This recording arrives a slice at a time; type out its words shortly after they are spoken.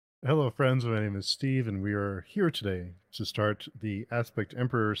Hello, friends. My name is Steve, and we are here today to start the Aspect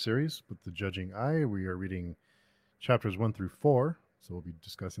Emperor series with the Judging Eye. We are reading chapters 1 through 4, so we'll be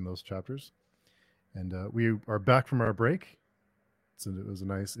discussing those chapters. And we are back from our break. So it was a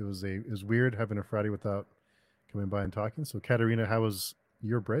nice. It was weird having a Friday without coming by and talking. So, Katerina, how was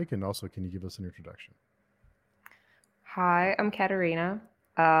your break? And also, can you give us an introduction? Hi, I'm Katerina.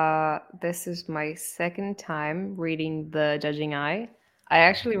 This is my second time reading The Judging Eye. I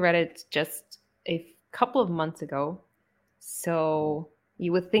actually read it just a couple of months ago, so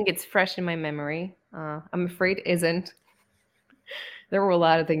you would think it's fresh in my memory. I'm afraid it isn't. There were a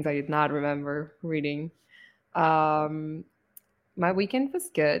lot of things I did not remember reading. Um, my weekend was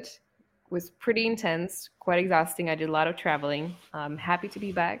good. Was pretty intense, quite exhausting. I did a lot of traveling. I'm happy to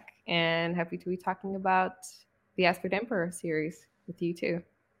be back and happy to be talking about the Aspect Emperor series with you too.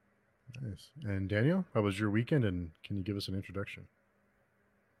 Nice. And Daniel, how was your weekend? And can you give us an introduction?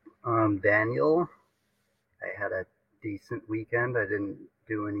 Daniel, I had a decent weekend. I didn't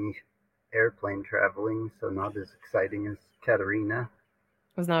do any airplane traveling, so not as exciting as Katerina.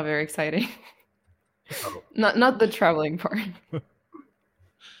 Was not very exciting. Oh, Not the traveling part.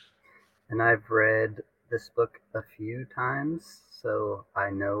 and I've read this book a few times, so I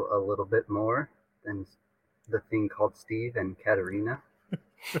know a little bit more than the thing called Steve and Katerina.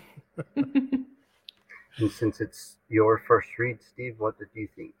 And since it's your first read, Steve, what did you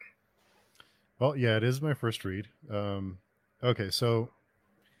think? Well, yeah, it is my first read. Okay, so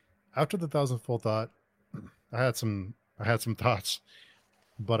after the thousandth thought, I had some thoughts,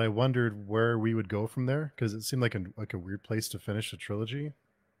 but I wondered where we would go from there because it seemed like a weird place to finish a trilogy.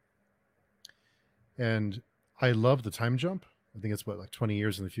 And I love the time jump. I think it's what, like 20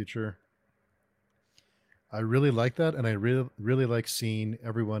 years in the future. I really like that, and I really like seeing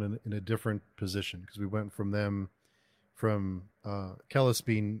everyone in a different position because we went from them from Kellis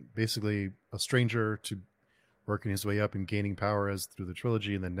being basically a stranger to working his way up and gaining power as through the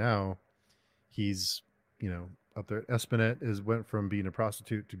trilogy, and then now he's up there. Espinette is went from being a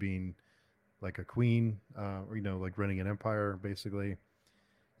prostitute to being like a queen, or like running an empire basically.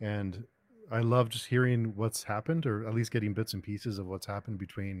 And I love just hearing what's happened, or at least getting bits and pieces of what's happened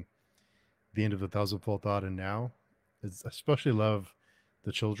between the end of the thousandfold thought and now. It's, I especially love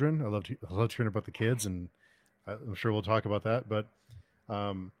the children. I loved hearing about the kids, and I'm sure we'll talk about that. But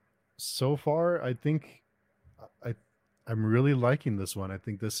um, so far, I think I I'm really liking this one. I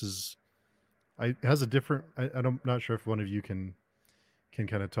think this is it has a different. I'm not sure if one of you can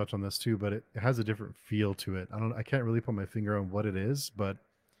kind of touch on this too, but it has a different feel to it. I can't really put my finger on what it is, but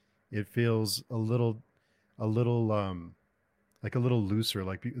it feels a little like a little looser.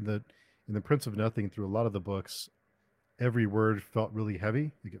 Like in the Prince of Nothing, through a lot of the books, every word felt really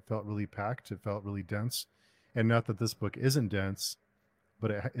heavy. Like it felt really packed. It felt really dense. And not that this book isn't dense,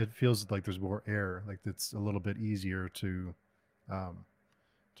 but it feels like there's more air. Like it's a little bit easier um,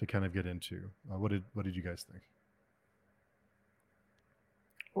 to kind of get into. What did you guys think?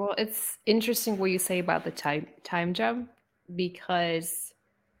 Well, it's interesting what you say about the time jump because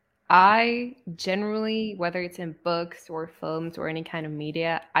I generally, whether it's in books or films or any kind of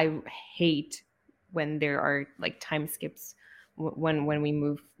media, I hate when there are like time skips when we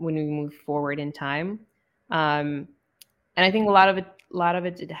move forward in time. Um, and I think a lot of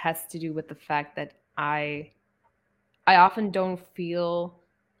it has to do with the fact that I often don't feel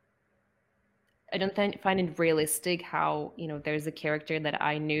I don't find it realistic how there's a character that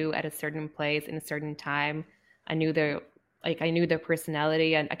I knew at a certain place in a certain time. I knew I knew their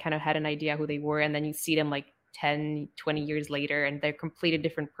personality and I kind of had an idea who they were, and then you see them like 10, 20 years later and they're a completely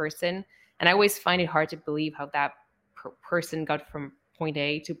different person. And I always find it hard to believe how that person got from point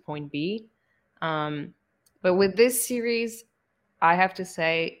A to point B. Um, but with this series, I have to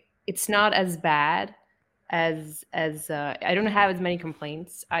say it's not as bad as I don't have as many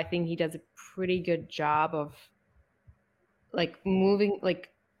complaints. I think he does a pretty good job of like moving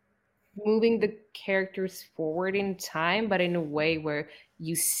the characters forward in time, but in a way where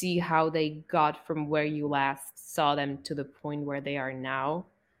you see how they got from where you last saw them to the point where they are now.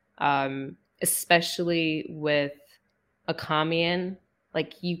 Especially with Akamian,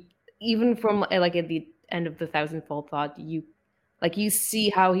 like you even from like at the end of the thousandfold thought, you see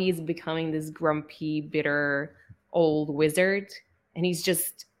how he's becoming this grumpy, bitter old wizard, and he's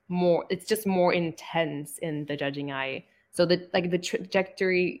just more. It's just more intense in the Judging Eye. So the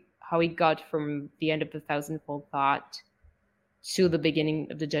trajectory, how he got from the end of the thousandfold thought to the beginning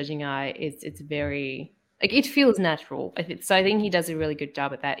of the Judging Eye, it's very like it feels natural. So I think he does a really good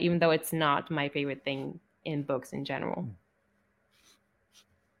job at that, even though it's not my favorite thing in books in general.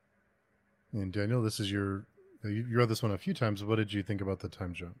 And Daniel, this is your you read this one a few times. What did you think about the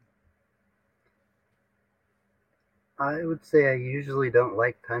time jump? I would say I usually don't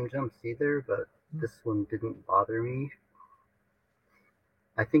like time jumps either, but Hmm. this one didn't bother me.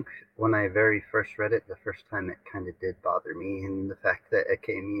 I think when I very first read it, the first time it kind of did bother me, and the fact that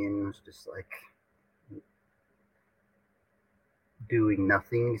Akamian was just like doing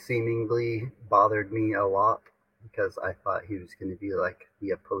nothing seemingly bothered me a lot because I thought he was going to be like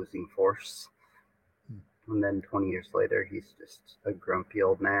the opposing force. Hmm. And then 20 years later, he's just a grumpy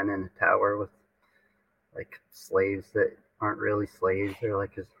old man in a tower with like slaves that aren't really slaves. They're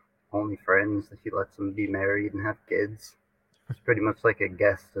like his only friends that he lets them be married and have kids. It's pretty much like a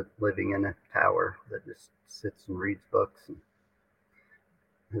guest living in a tower that just sits and reads books and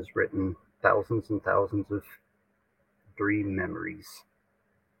has written thousands and thousands of dream memories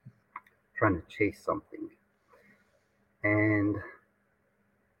trying to chase something. And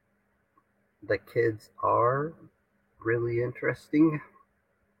the kids are really interesting,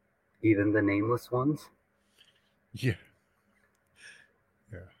 even the nameless ones. Yeah.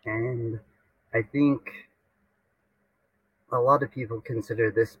 Yeah. And I think a lot of people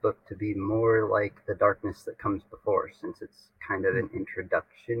consider this book to be more like The Darkness That Comes Before, since it's kind of Hmm. an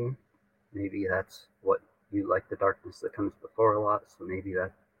introduction. Maybe that's what you like, The Darkness That Comes Before, a lot, so maybe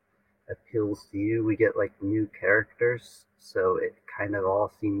that appeals to you. We get like new characters, so it kind of all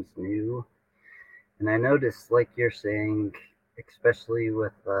seems new. And I noticed, like you're saying, especially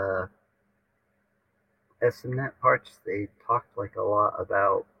with SMNet parts, they talked like a lot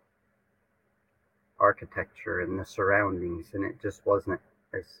about architecture and the surroundings, and it just wasn't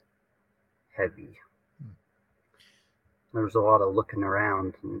as heavy. Hmm. There was a lot of looking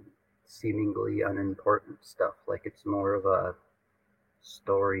around and seemingly unimportant stuff. Like it's more of a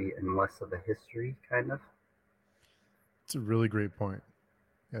story and less of a history, kind of. It's a really great point.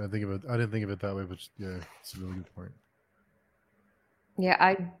 Yeah, I didn't think of it that way, but yeah, it's a really good point. Yeah,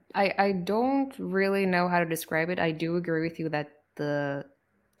 I don't really know how to describe it. I do agree with you that the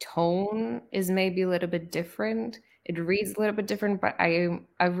tone is maybe a little bit different. It reads a little bit different, but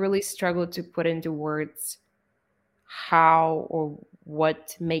I've really struggled to put into words how or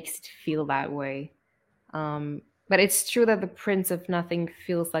what makes it feel that way. But it's true that the Prince of Nothing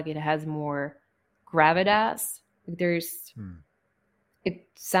feels like it has more gravitas. There's Hmm. it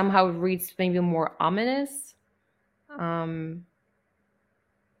somehow reads maybe more ominous. Um,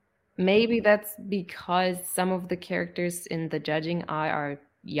 Maybe that's because some of the characters in the judging eye are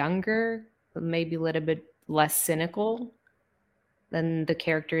younger, maybe a little bit less cynical than the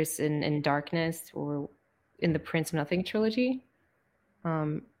characters in Darkness or in the Prince of Nothing trilogy.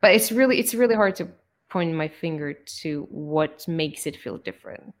 But it's really hard to point my finger to what makes it feel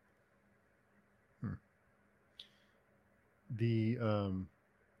different. Hmm. The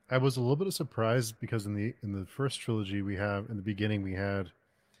I was a little bit surprised because in the first trilogy we have in the beginning we had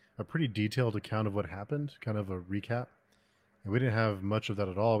a pretty detailed account of what happened, kind of a recap, and we didn't have much of that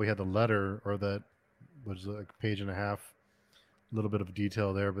at all. We had the letter or that was like a page and a half, a little bit of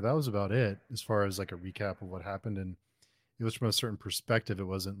detail there, but that was about it as far as like a recap of what happened, and it was from a certain perspective. It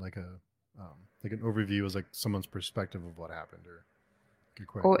wasn't like an overview. It was like someone's perspective of what happened or like a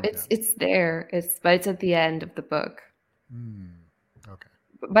quick Or recap. it's there, but it's at the end of the book. Hmm. Okay.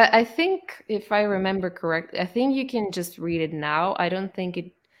 But I think if I remember correctly, I think you can just read it now. I don't think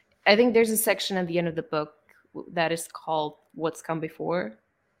it. I think there's a section at the end of the book that is called "What's Come Before,"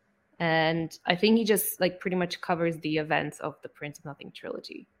 and I think he just like pretty much covers the events of the Prince of Nothing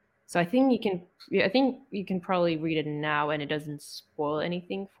trilogy. So I think you can. Yeah, I think you can probably read it now, and it doesn't spoil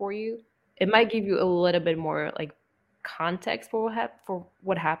anything for you. It might give you a little bit more like context for for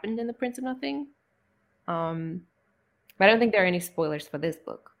what happened in the Prince of Nothing. Um, but I don't think there are any spoilers for this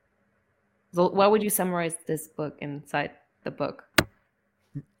book. So why would you summarize this book inside the book?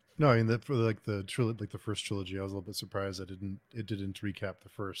 No, I mean that for like like the first trilogy, I was a little bit surprised it didn't recap the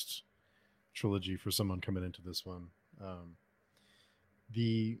first trilogy for someone coming into this one. Um,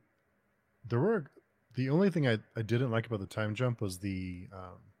 the there were the only thing I didn't like about the time jump was the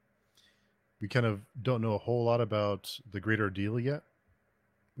we kind of don't know a whole lot about the Great Ordeal yet.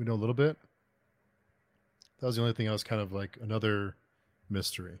 We know a little bit. That was the only thing I was kind of like another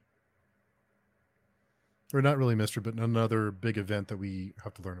mystery, or not really mystery, but another big event that we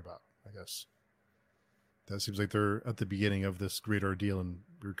have to learn about. I guess that seems like they're at the beginning of this Great Ordeal, and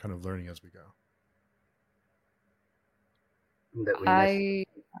we're kind of learning as we go. That I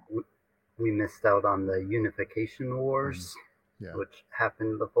we missed out on the Unification Mm. Wars, Yeah. which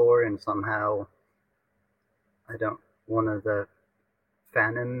happened before, and somehow I don't. One of the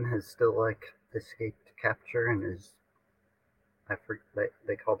Phantom has still like escaped capture and is I forget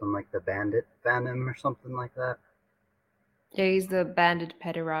they called him like the Bandit Phantom or something like that. Yeah, he's the bandit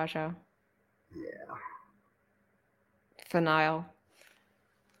Petiraja. Yeah, Fanile.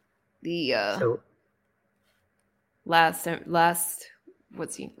 The So last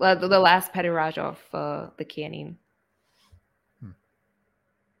what's he? The last Pettiraj of the canon.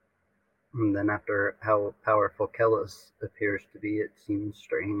 and then after how powerful Kellis appears to be, it seems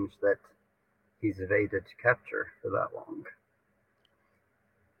strange that he's evaded capture for that long.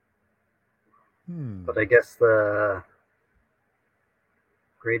 But I guess the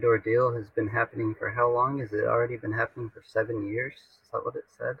Great Ordeal has been happening for how long? Has it already been happening for 7 years? Is that what it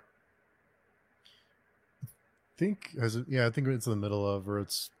said? I think it's in the middle of, or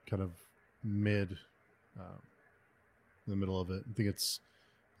it's kind of mid, in the middle of it. I think it's,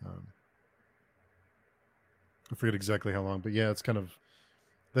 I forget exactly how long, but yeah, it's kind of,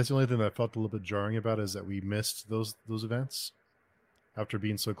 that's the only thing that I felt a little bit jarring about, is that we missed those events. After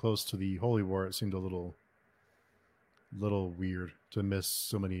being so close to the Holy War, it seemed a little weird to miss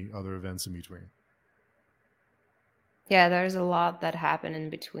so many other events in between. Yeah, there's a lot that happened in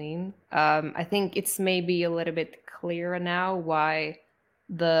between. I think it's maybe a little bit clearer now why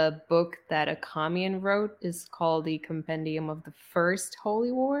the book that Akamian wrote is called the Compendium of the First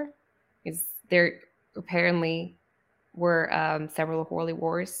Holy War. Is there apparently were several holy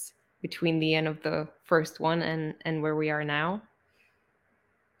wars between the end of the first one and where we are now.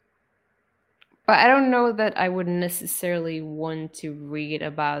 But I don't know that I would necessarily want to read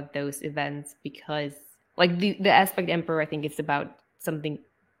about those events, because like the Aspect Emperor, I think it's about something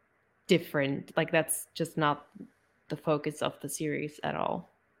different. Like that's just not the focus of the series at all.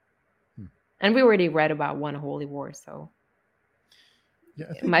 And we already read about one holy war, so yeah,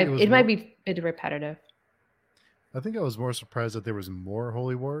 I think it might be a bit repetitive. I think I was more surprised that there was more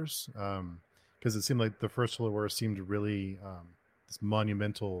holy wars, because it seemed like the first holy war seemed really this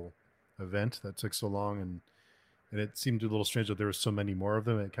monumental event that took so long, and it seemed a little strange that there were so many more of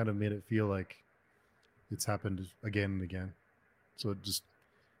them. It kind of made it feel like it's happened again and again, so it just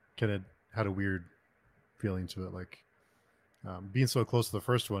kind of had a weird feeling to it. Like being so close to the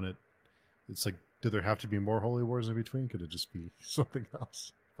first one, it's like, did there have to be more holy wars in between? Could it just be something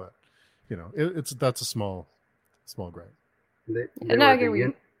else? But that's a small gripe. They were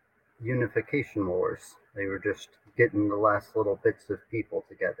the unification wars. They were just getting the last little bits of people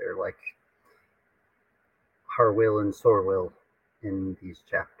together, like Harwyll and Sorwyll in these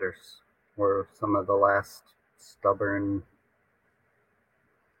chapters were some of the last stubborn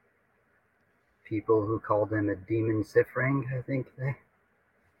people who called him a demon Sifrang, I think they.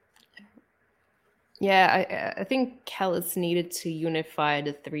 Yeah, I think Kellis needed to unify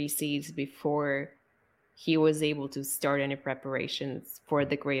the three seas before he was able to start any preparations for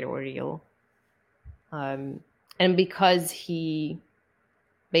the Great Ordeal. And because he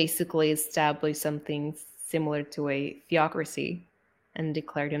basically established something similar to a theocracy and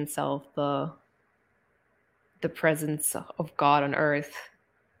declared himself the presence of God on earth,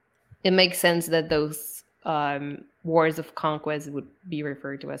 it makes sense that those wars of conquest would be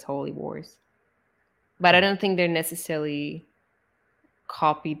referred to as holy wars. But I don't think they necessarily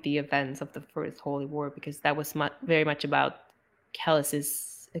copied the events of the first holy war, because that was very much about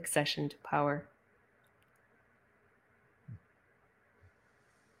Kellis's accession to power.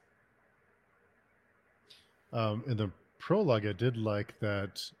 In the prologue, I did like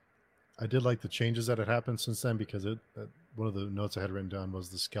the changes that had happened since then, because one of the notes I had written down was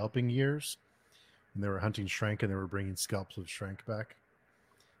the scalping years, and they were hunting Shrank and they were bringing scalps of Shrank back.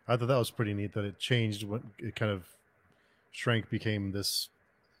 I thought that was pretty neat that it changed when it kind of Shrank became this,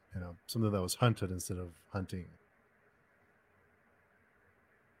 something that was hunted instead of hunting.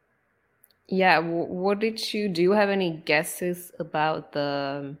 Yeah, what did you do? Have any guesses about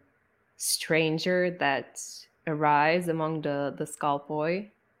the stranger that arrives among the Scalpoi?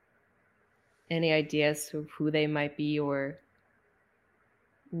 Any ideas of who they might be, or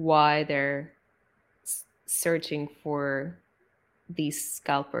why they're searching for these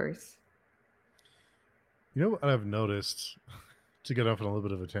scalpers? You know what I've noticed, to get off on a little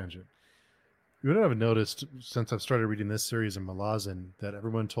bit of a tangent, you know what I've noticed since I've started reading this series in Malazan, that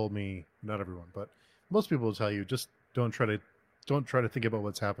everyone told me, not everyone, but most people will tell you, just don't try to think about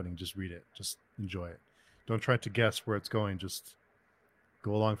what's happening, just read it, just enjoy it. Don't try to guess where it's going, just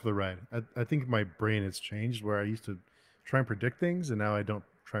go along for the ride. I think my brain has changed, where I used to try and predict things, and now I don't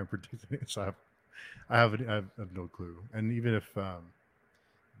try and predict things. So I have no clue. And even if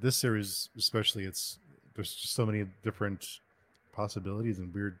this series, especially, there's just so many different possibilities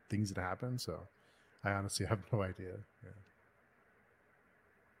and weird things that happen. So I honestly have no idea. Yeah.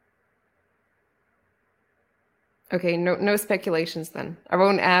 Okay, no speculations then. I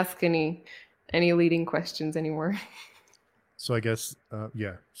won't ask any leading questions anymore. So I guess,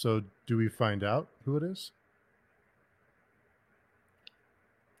 yeah. So do we find out who it is?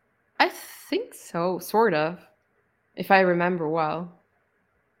 I think so, sort of, if I remember well,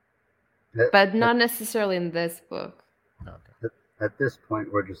 At, but at, not necessarily in this book. Okay. at this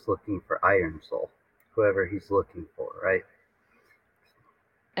point, we're just looking for Iron Soul, whoever he's looking for, right?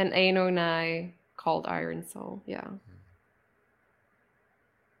 An Aenonai called Iron Soul, yeah.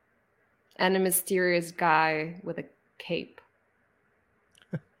 And a mysterious guy with a cape.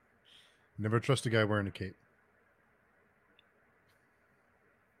 Never trust a guy wearing a cape.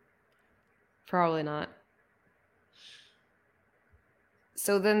 Probably not.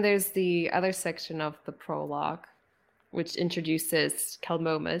 So then there's the other section of the prologue, which introduces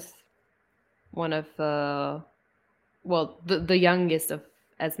Kelmomus, one of the youngest of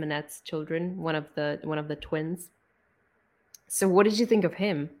Esmenet's children, one of the twins. So what did you think of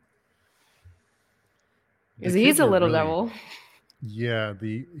him? Because he's a little devil. Yeah,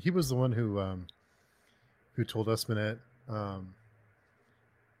 he was the one who told Esmenet,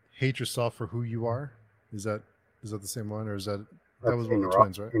 hate yourself for who you are. Is that the same one, or is that was one of the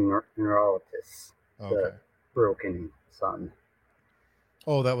twins, right? Neurolitis, okay. The broken son.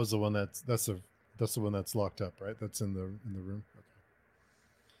 Oh, that was the one that's the one that's locked up, right? That's in the room. Okay.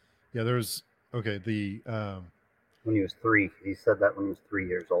 Yeah, there's the when he was 3. He said that when he was 3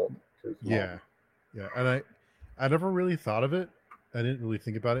 years old to his mom. Yeah, and I never really thought of it. I didn't really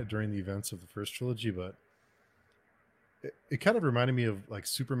think about it during the events of the first trilogy, but it kind of reminded me of like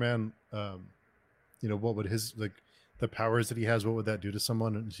Superman. What would his the powers that he has? What would that do to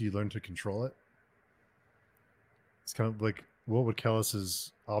someone until you learn to control it? It's kind of like, what would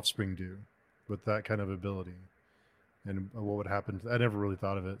Kellus's offspring do with that kind of ability, and what would happen? I never really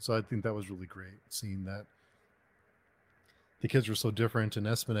thought of it, so I think that was really great seeing that the kids were so different, and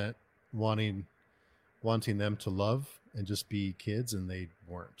Esmenet wanting them to love and just be kids, and they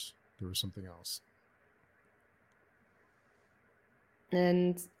weren't. There was something else.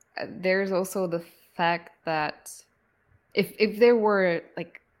 And there's also the fact that if there were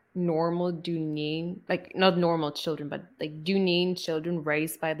like normal Dunyin, like not normal children, but like Dunyin children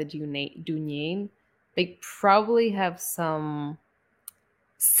raised by the Dunyin, they probably have some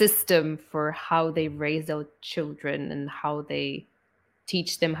system for how they raise their children and how they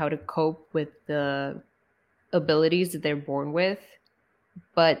teach them how to cope with the abilities that they're born with.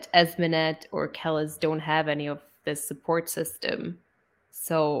 But Esmenet or Kellus don't have any of this support system.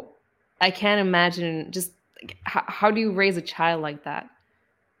 So I can't imagine just like, how do you raise a child like that?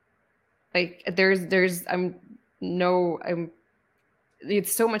 Like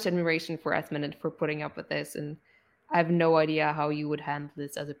it's so much admiration for Esmenet for putting up with this, and I have no idea how you would handle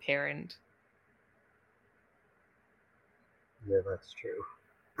this as a parent. Yeah, that's true.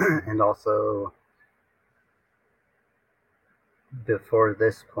 And also, before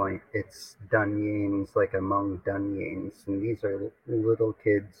this point, it's Dunyins like among Dunyins, and these are little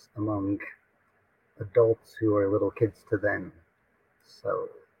kids among adults who are little kids to them. So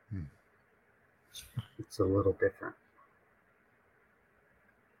it's a little different.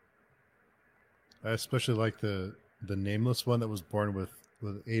 I especially like the nameless one that was born with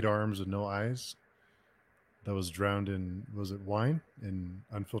 8 arms and no eyes. That was drowned in, was it wine? In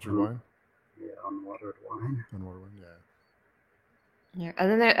unfiltered wine? Yeah, unwatered wine. Unwatered wine, yeah. Yeah,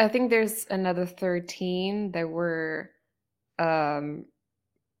 and then I think there's another 13 that were that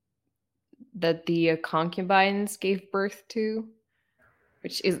the concubines gave birth to,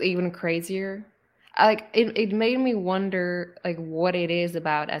 which is even crazier. Like it made me wonder like what it is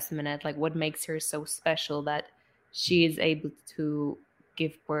about Esmenet, like what makes her so special that she is able to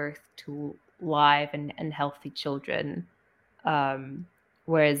give birth to live and healthy children,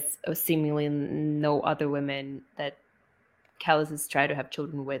 whereas seemingly no other women that Kellus has tried to have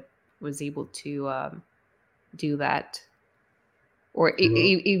children with was able to do that. Or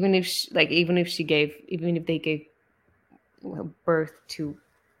even if they gave birth to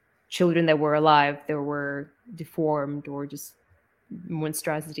children that were alive, they were deformed or just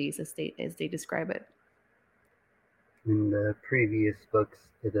monstrosities as they describe it. In the previous books,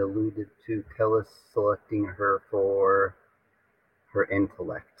 it alluded to Kellus selecting her for her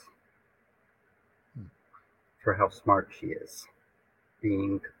intellect, for how smart she is,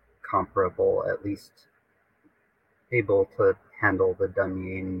 being comparable, at least able to handle the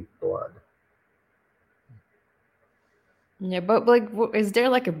Dunyin blood. Yeah, but like, is there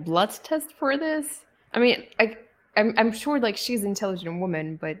like a blood test for this? I mean, I'm sure like she's an intelligent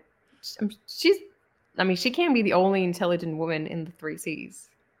woman, but she can't be the only intelligent woman in the 3 Seas.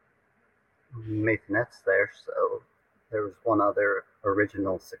 Maythenet's there, so there was one other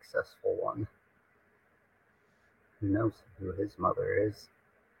original successful one. Who knows who his mother is?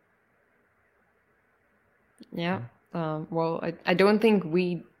 Yeah. Well, I don't think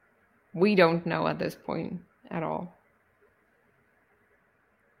we We don't know at this point at all.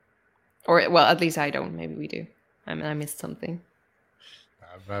 Or, well, at least I don't. Maybe we do. I mean, I missed something.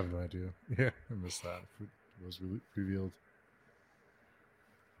 I have no idea. Yeah, I missed that. It was revealed.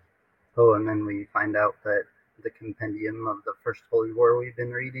 Oh, and then we find out that the compendium of the First Holy War we've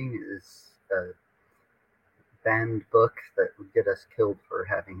been reading is a banned book that would get us killed for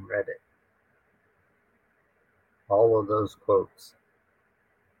having read it. All of those quotes.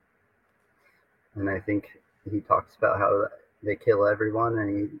 And I think he talks about how they kill everyone,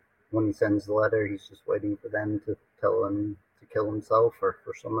 and when he sends the letter, he's just waiting for them to tell him to kill himself or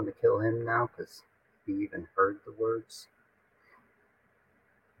for someone to kill him now, because he even heard the words.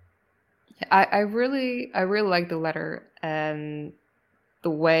 I really like the letter and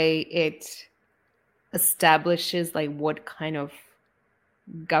the way it establishes like what kind of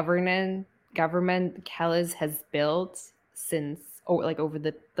government Callus has built since over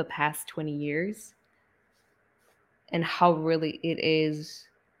the past 20 years, and how really it is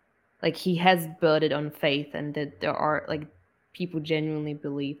like he has built it on faith, and that there are like people genuinely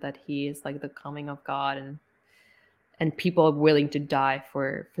believe that he is like the coming of God, and people are willing to die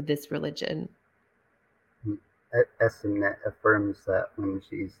for this religion. Esemnet affirms that when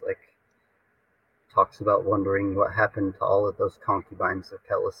she's like talks about wondering what happened to all of those concubines of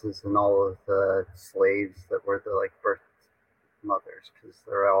Kellis's and all of the slaves that were the like birth mothers, because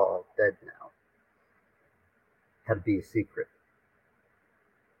they're all dead now. Had to be a secret.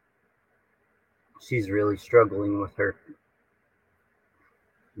 She's really struggling with her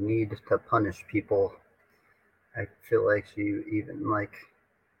need to punish people. I feel like she even like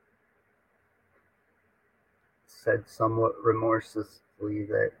said somewhat remorselessly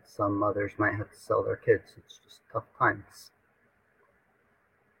that some mothers might have to sell their kids. It's just tough times.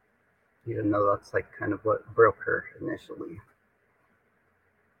 Even though that's like kind of what broke her initially.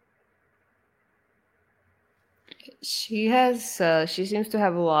 She seems to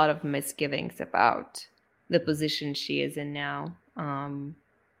have a lot of misgivings about the position she is in now.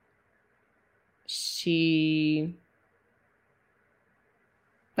 She,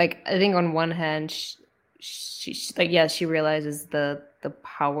 like, I think on one hand, she like, yeah, she realizes the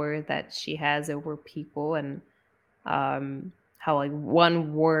power that she has over people, and how like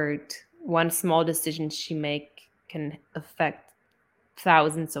one small decision she make can affect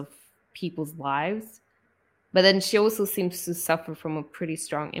thousands of people's lives. But then she also seems to suffer from a pretty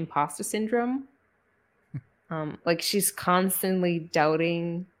strong imposter syndrome. Like she's constantly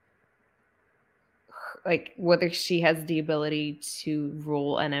doubting like whether she has the ability to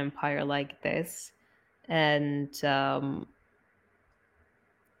rule an empire like this, and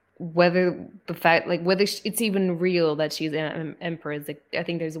whether the fact like whether it's even real that she's an empress. Like I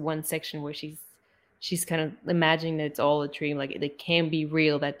think there's one section where she's kind of imagining that it's all a dream, like it can be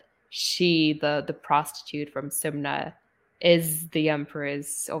real that she, the prostitute from Simna, is the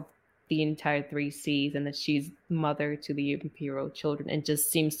empress of the entire three seas, and that she's mother to the imperial children. It just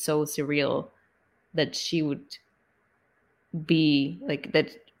seems so surreal that she would be like that,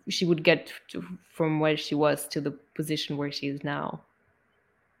 she would get from where she was to the position where she is now.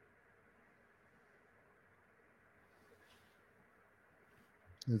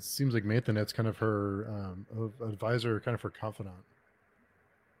 It seems like Maythanet's kind of her advisor, kind of her confidant.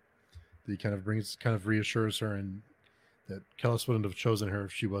 He kind of reassures her, and that Callus wouldn't have chosen her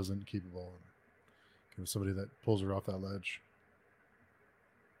if she wasn't capable, and kind of somebody that pulls her off that ledge.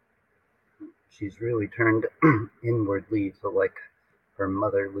 She's really turned inwardly to like her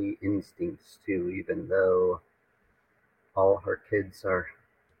motherly instincts too, even though all her kids are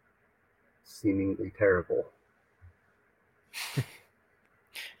seemingly terrible.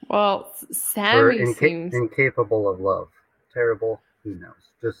 Well, Sammy seems incapable of love. Terrible, who knows?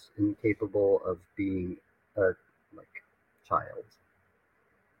 Just incapable of being a like child.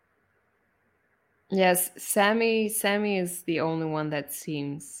 Yes, Sammy is the only one that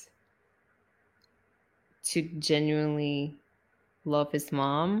seems to genuinely love his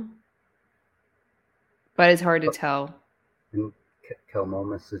mom, but it's hard to tell. And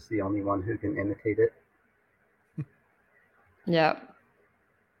Kelmomus is the only one who can imitate it. Yeah.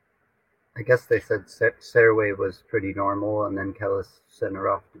 I guess they said Serway was pretty normal, and then Callus sent her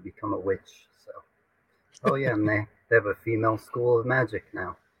off to become a witch. So, oh yeah, and they have a female school of magic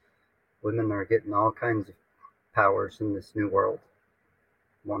now. Women are getting all kinds of powers in this new world.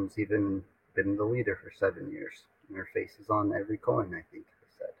 One's even been the leader for 7 years, and her face is on every coin, I think they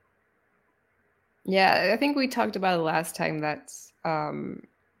said. Yeah, I think we talked about it last time that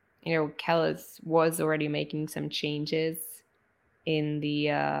Callus was already making some changes in the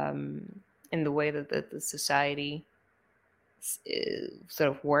way that the society sort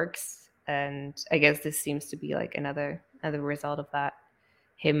of works, and I guess this seems to be like another result of that,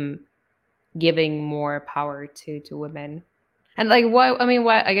 him giving more power to women. And like, why? I mean,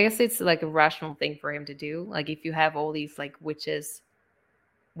 why? I guess it's like a rational thing for him to do. Like, if you have all these like witches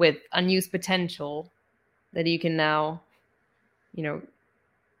with unused potential that you can now, you know,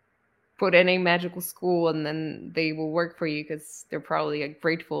 put in a magical school, and then they will work for you because they're probably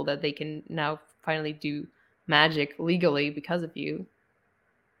grateful that they can now finally do magic legally because of you.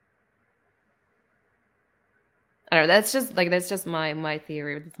 I don't know. That's just my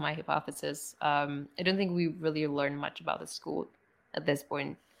theory. That's my hypothesis. I don't think we really learn much about the school at this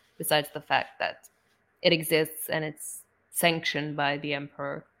point, besides the fact that it exists and it's sanctioned by the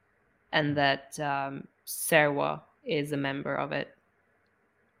emperor, and that Serwa is a member of it.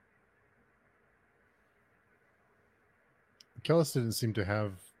 Kellis didn't seem to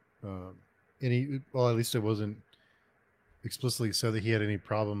have any. Well, at least it wasn't explicitly said that he had any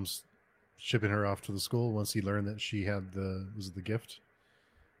problems shipping her off to the school once he learned that she had the gift.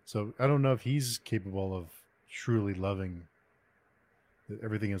 So I don't know if he's capable of truly loving. That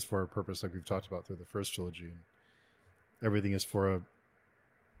everything is for a purpose, like we've talked about through the first trilogy, and everything is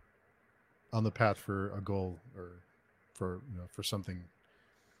on the path for a goal, or for something.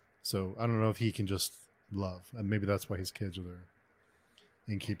 So I don't know if he can just love, and maybe that's why his kids are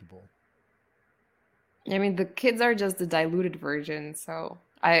incapable. I mean, the kids are just the diluted version, so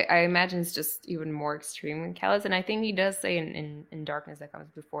I imagine it's just even more extreme in Callus. And I think he does say in Darkness That Comes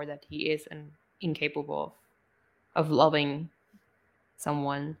Before that he is incapable of loving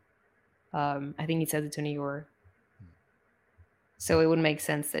someone. I think he says it to Nior. So it would make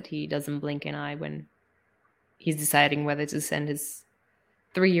sense that he doesn't blink an eye when he's deciding whether to send his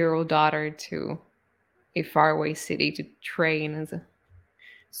 3-year-old daughter to a faraway city to train as a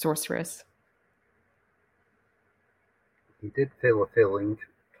sorceress. He did feel a feeling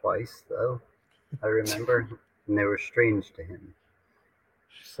twice, though. I remember, and they were strange to him.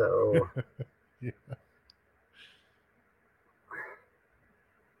 So, Yeah.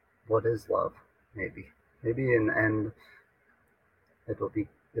 What is love? Maybe in the end,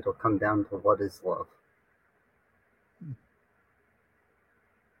 it'll come down to what is love.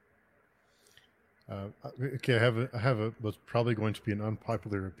 Okay, I have what's probably going to be an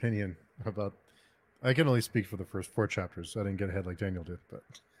unpopular opinion about. I can only speak for the first 4 chapters. I didn't get ahead like Daniel did,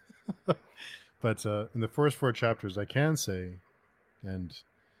 but in the first 4 chapters, I can say, and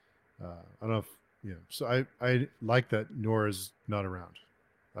I don't know if So I like that Nora's not around.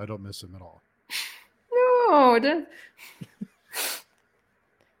 I don't miss him at all. No,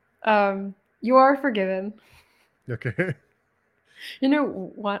 you are forgiven. Okay.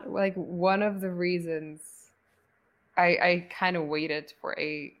 One of the reasons I kind of waited for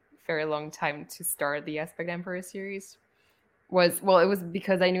a very long time to start the Aspect Emperor series it was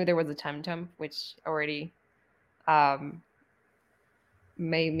because I knew there was a time jump, which already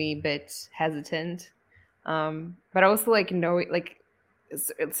made me a bit hesitant. But also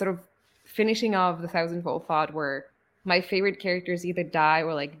it's sort of finishing off the Thousandfold Thought, where my favorite characters either die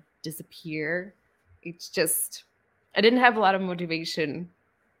or like disappear. It's just I didn't have a lot of motivation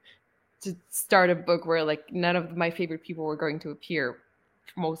to start a book where like none of my favorite people were going to appear,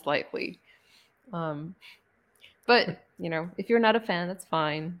 most likely. But if you're not a fan, that's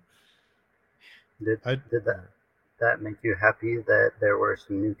fine. Did that make you happy that there were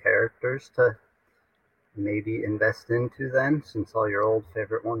some new characters to maybe invest into then, since all your old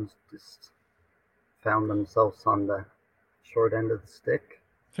favorite ones just found themselves on the short end of the stick?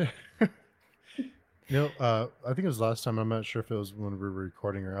 I think it was last time. I'm not sure if it was when we were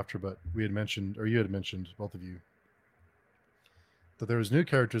recording or after, but we had mentioned, or you had mentioned, both of you, that there was new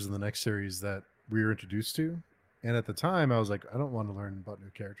characters in the next series that we were introduced to, and at the time I was like, I don't want to learn about new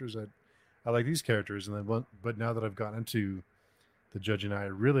characters. I like these characters, and then but now that I've gotten into the Judge and I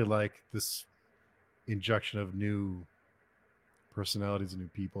really like this injection of new personalities and new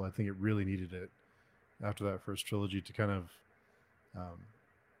people. I think it really needed it after that first trilogy to kind of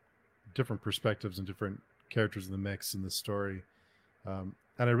different perspectives and different characters in the mix in the story. And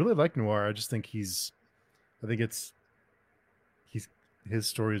I really like Noir. I just think his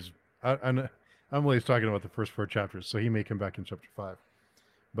story is. I'm only talking about the first 4 chapters, so he may come back in chapter 5.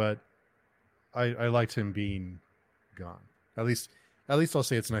 But I liked him being gone. At least I'll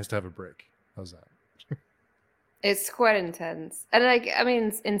say it's nice to have a break. How's that? It's quite intense. And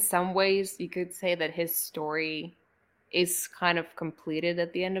in some ways you could say that his story is kind of completed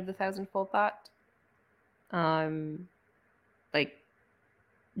at the end of the Thousandfold Thought.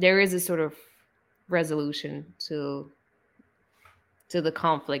 There is a sort of resolution to the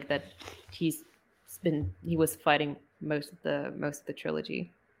conflict that he was fighting most of the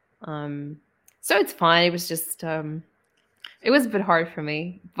trilogy. So it's fine. It was just it was a bit hard for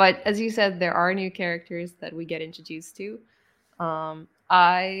me. But as you said, there are new characters that we get introduced to.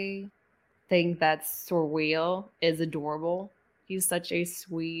 I think that Sorwheel is adorable. He's such a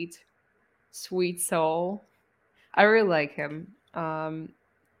sweet, sweet soul. I really like him.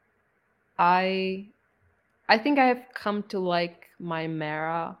 I I think I have come to like my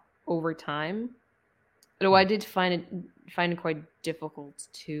Mara over time. Though I did find it quite difficult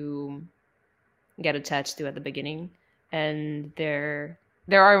to get attached to at the beginning. And there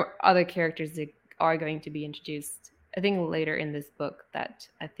are other characters that are going to be introduced, I think, later in this book that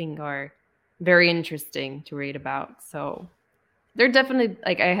I think are very interesting to read about. So they're definitely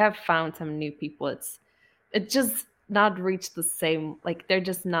like I have found some new people. It's just not reached the same, like they're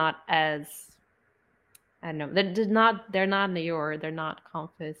just not as, I don't know. They're not Nayor, they're not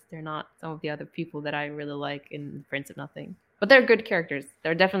Comfus, they're not some of the other people that I really like in Prince of Nothing. But they're good characters.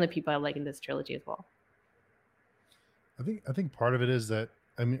 They're definitely people I like in this trilogy as well. I think part of it is that,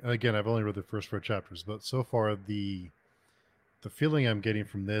 I mean, again, I've only read the first 4 chapters, but so far the feeling I'm getting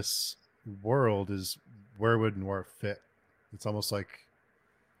from this world is, where would Noir fit? It's almost like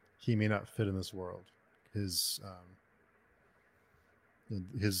he may not fit in this world. His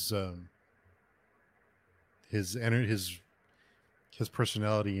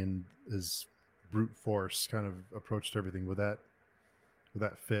personality and his brute force kind of approached everything. Would that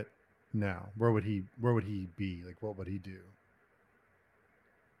fit now? Where would he be? Like, what would he do?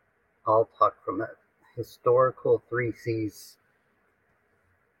 I'll talk from a historical 3C's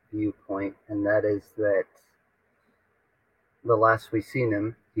viewpoint, and that is that the last we seen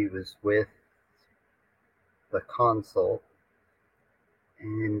him, he was with the Consul,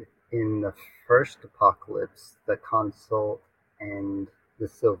 and in the first apocalypse, the Consul and the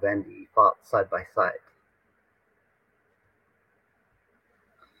Sylvendi fought side by side.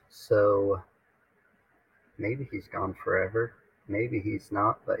 So maybe he's gone forever, maybe he's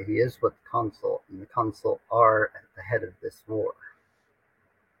not, but he is with the Consul, and the Consul are at the head of this war.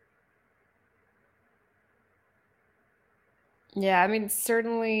 Yeah, I mean,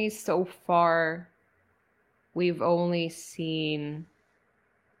 certainly so far, we've only seen.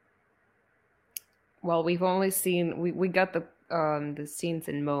 Well, we got the scenes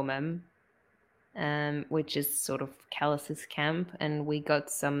in Momem, which is sort of Callus's camp, and we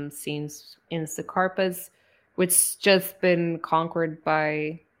got some scenes in Sakarpas, which just been conquered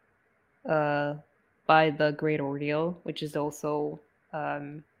by the Great Ordeal, which is also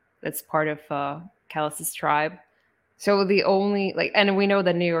that's part of Callus's tribe. So the only and we know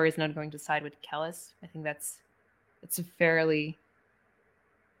that Neor is not going to side with Callus. I think it's a fairly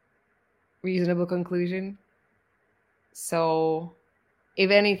reasonable conclusion. So, if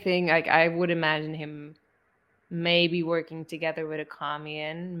anything, I would imagine him maybe working together with a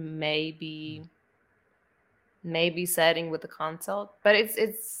Kamian, maybe siding with the Consult, but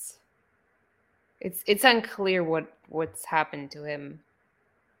it's unclear what's happened to him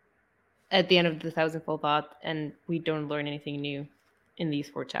at the end of the Thousandfold Thought, and we don't learn anything new in these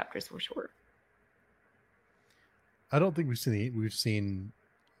 4 chapters for sure. I don't think we've seen.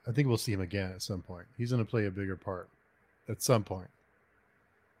 I think we'll see him again at some point. He's going to play a bigger part at some point.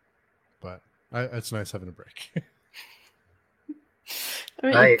 But it's nice having a break. I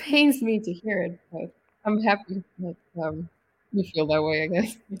mean, it pains me to hear it, but I'm happy that you feel that way, I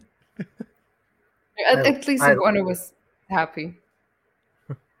guess. At least one of us happy.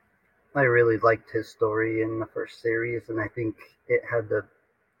 I really liked his story in the first series, and I think it had the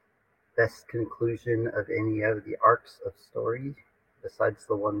best conclusion of any of the arcs of story, besides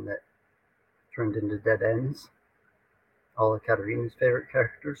the one that turned into dead ends. All of Katarina's favorite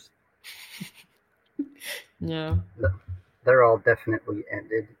characters. Yeah. They're all definitely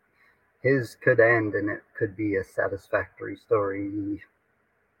ended. His could end, and it could be a satisfactory story. He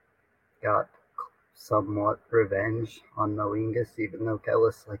got somewhat revenge on Moengus, even though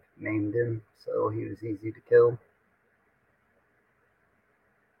Callus maimed him, so he was easy to kill.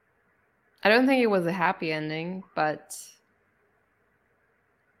 I don't think it was a happy ending, but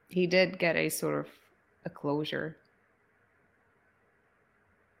he did get a sort of a closure.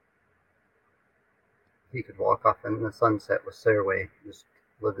 He could walk off in the sunset with Serway, just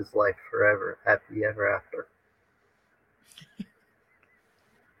live his life forever, happy ever after.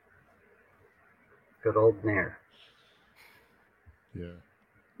 Good old Nair. Yeah.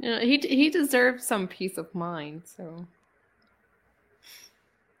 Yeah, he deserves some peace of mind, so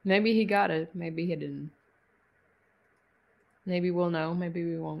maybe he got it, maybe he didn't. Maybe we'll know, maybe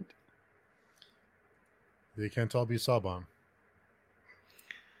we won't. They can't all be Saban.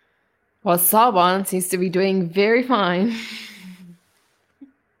 Well, Saban seems to be doing very fine.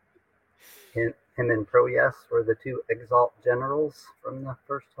 him and Proyas were the two Exalt generals from the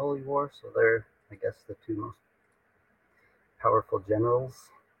First Holy War, so they're, I guess, the two most powerful generals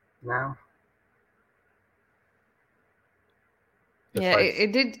now. Yeah,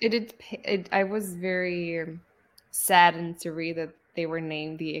 Besides, I was very saddened to read that they were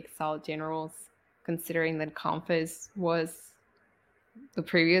named the Exalt Generals, considering that Confus was the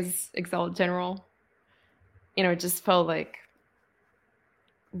previous Exalt General. It just felt like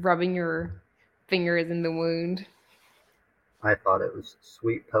rubbing your fingers in the wound. I thought it was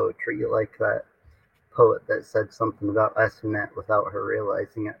sweet poetry, like that poet that said something about Essenet without her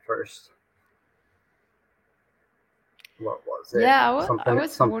realizing at first. What was it? Yeah, I Something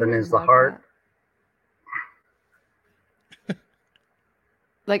was something wondering is the about heart. that.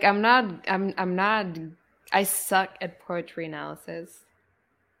 Like I'm not I suck at poetry analysis.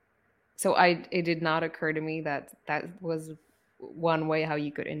 So it did not occur to me that that was one way how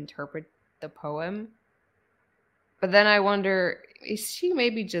you could interpret the poem. But then I wonder, is she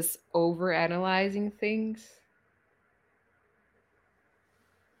maybe just over analyzing things?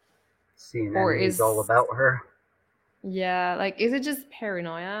 Seeing Or enemies all is, about her. yeah, like, is it just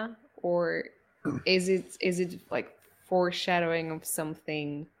paranoia? Or is it like foreshadowing of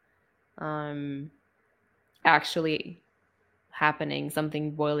something um actually happening,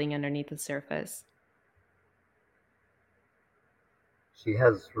 something boiling underneath the surface? She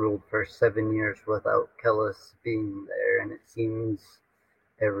has ruled for 7 years without Kellis being there, and it seems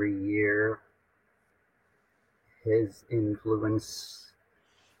every year his influence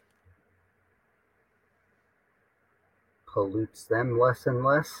pollutes them less and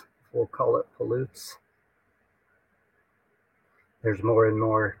less. We'll call it pollutes. There's more and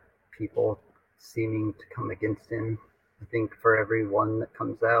more people seeming to come against him. I think for every one that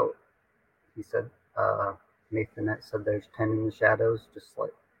comes out, he said, Nathanet said there's 10 in the shadows, just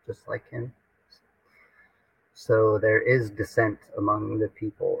like him. So there is dissent among the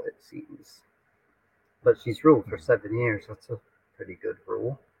people, it seems. But she's ruled for 7 years. That's a pretty good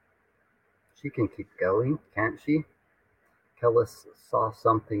rule. She can keep going, can't she? Kellis saw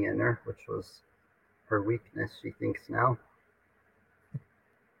something in her, which was her weakness, she thinks now.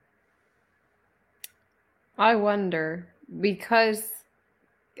 I wonder, because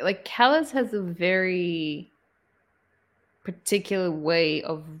like Callus has a very particular way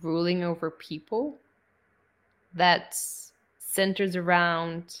of ruling over people that centers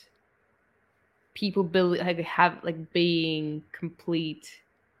around people being complete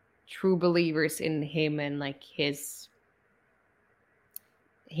true believers in him, and like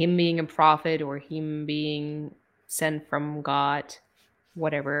him being a prophet or him being sent from God,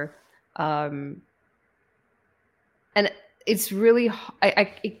 whatever. And it's really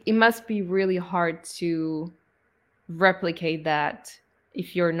it must be really hard to replicate that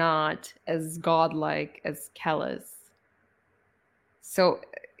if you're not as godlike as Callus. So,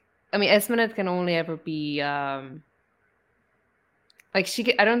 I mean, Esmenet can only ever be like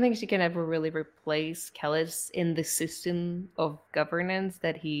I don't think she can ever really replace Callus in the system of governance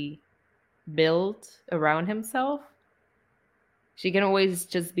that he built around himself. She can always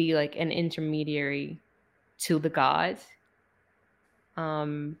just be like an intermediary to the gods.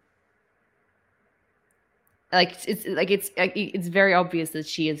 It's very obvious that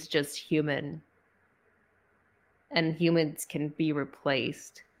she is just human, and humans can be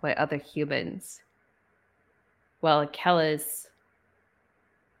replaced by other humans. Well, Kellis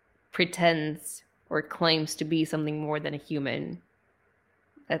pretends or claims to be something more than a human,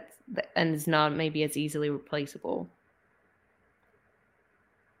 and is not maybe as easily replaceable.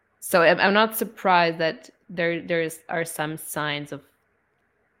 So I'm not surprised that there are some signs of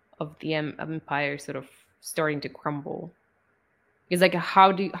the empire sort of starting to crumble. Because like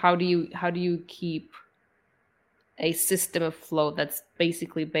how do you keep a system afloat that's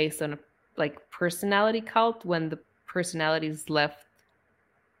basically based on a like personality cult when the personalities left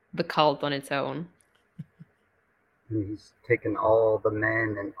the cult on its own? And he's taken all the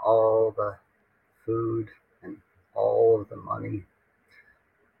men and all the food and all of the money.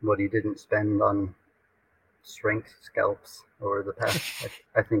 What he didn't spend on strength scalps over the past,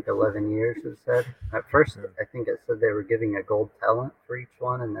 I think, 11 years, it said. At first, I think it said they were giving a gold talent for each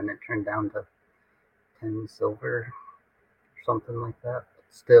one, and then it turned down to 10 silver or something like that. But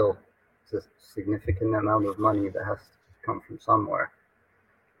still, it's a significant amount of money that has to come from somewhere.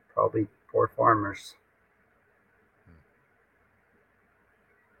 Probably poor farmers.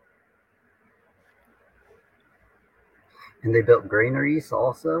 And they built granaries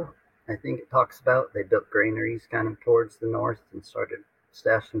also. I think it talks about they built granaries kind of towards the north and started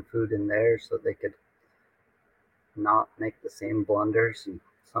stashing food in there so they could not make the same blunders and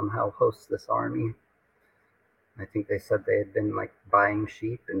somehow host this army. I think they said they had been like buying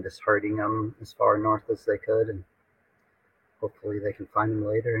sheep and just herding them as far north as they could, and hopefully they can find them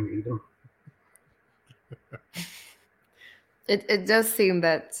later and eat them. It does seem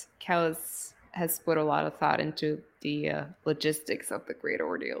that Callus has put a lot of thought into the logistics of the Great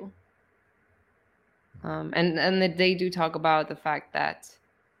Ordeal. And they do talk about the fact that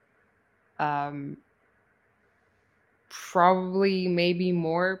probably maybe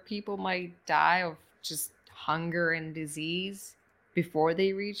more people might die of just hunger and disease before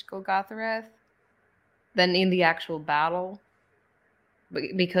they reach Golgotha than in the actual battle,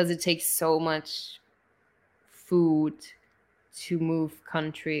 because it takes so much food to move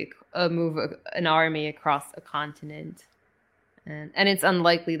an army across a continent, and it's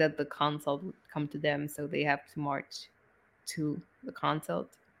unlikely that the consult would come to them, so they have to march to the consult.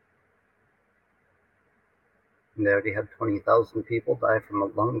 And they already had 20,000 people die from a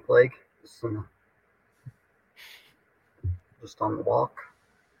lung plague just on the walk,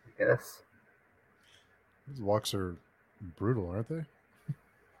 I guess. These walks are brutal, aren't they?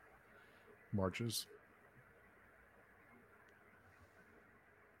 Marches.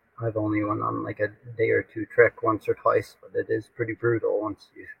 I've only went on like a day or two trek once or twice, but it is pretty brutal once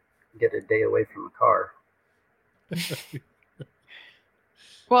you get a day away from a car.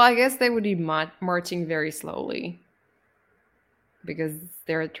 Well, I guess they would be marching very slowly because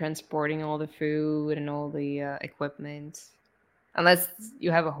they're transporting all the food and all the equipment. Unless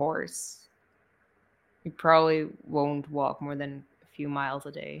you have a horse, you probably won't walk more than a few miles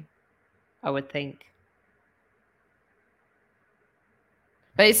a day, I would think.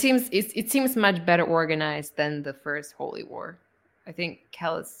 But it seems much better organized than the first Holy War. I think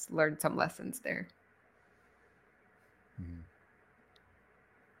Callus learned some lessons there. Mm-hmm.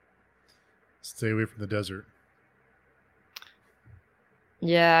 Stay away from the desert.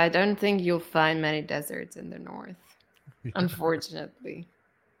 Yeah, I don't think you'll find many deserts in the north, unfortunately.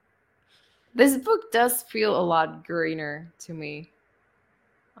 This book does feel a lot greener to me.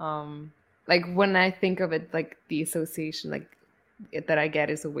 Like when I think of it, like the association that I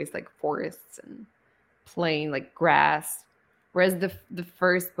get is always like forests and plain, like grass. Whereas the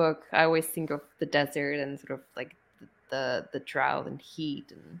first book, I always think of the desert and sort of like the drought and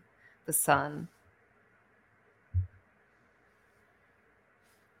heat and the sun.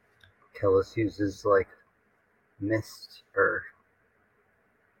 Callus uses like mist, or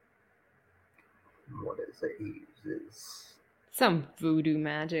what is it he uses? Some voodoo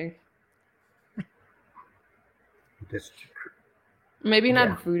magic. Maybe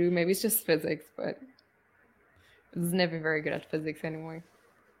not voodoo, maybe it's just physics, but I was never very good at physics anyway.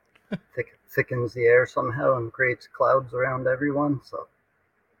 Thickens the air somehow and creates clouds around everyone, so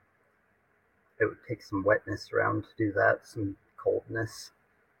it would take some wetness around to do that, some coldness.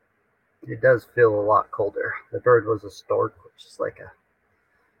 It does feel a lot colder. The bird was a stork, which is like a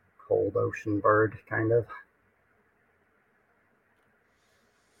cold ocean bird, kind of.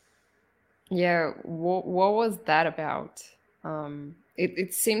 Yeah, what was that about?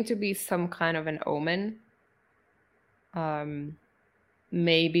 It seemed to be some kind of an omen.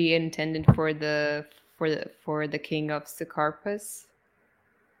 Maybe intended for the king of Sucarpus.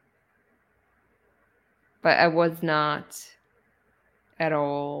 But I was not at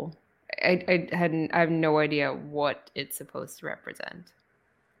all. I have no idea what it's supposed to represent.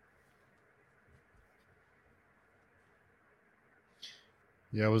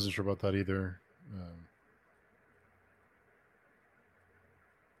 Yeah, I wasn't sure about that either.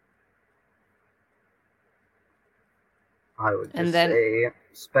 I would just say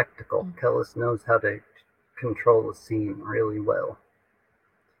spectacle. Callus knows how to control the scene really well.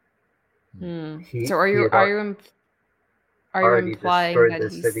 So are you implying that the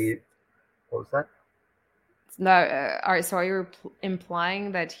city? What was that? No. So are you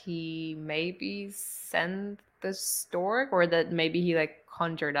implying that he maybe sent the stork, or that maybe he like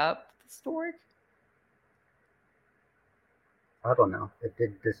conjured up the stork? I don't know. It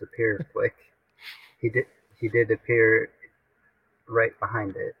did disappear quick. He did appear right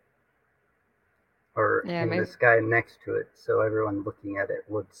behind it, or the sky next to it, so everyone looking at it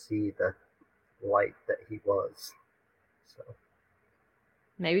would see the light that he was. So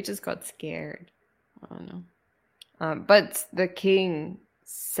maybe just got scared. I don't know. But the king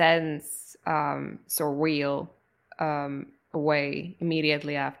sends Sorweel away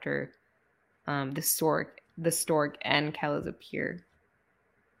immediately after the stork and Callus appear.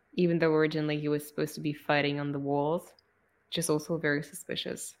 Even though originally he was supposed to be fighting on the walls, which is also very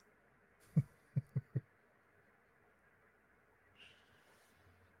suspicious.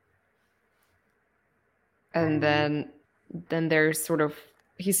 And then there's sort of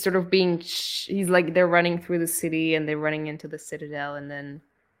he's sort of being he's like they're running through the city and they're running into the citadel, and then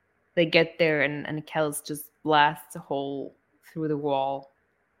they get there and Kells just blasts a hole through the wall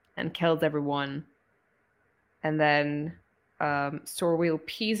and kills everyone. And then Sorwheel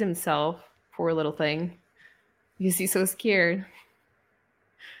pees himself, poor little thing, because he's so scared.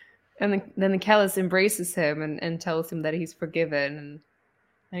 And then the Kellis embraces him and tells him that he's forgiven.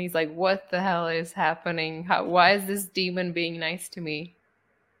 And he's like, what the hell is happening? Why is this demon being nice to me?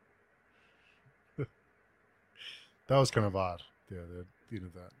 That was kind of odd. Yeah,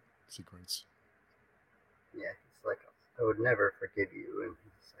 that sequence. Yeah, he's like, I would never forgive you. And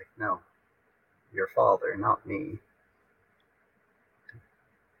he's like, no, your father, not me.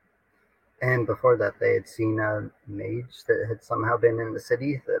 And before that, they had seen a mage that had somehow been in the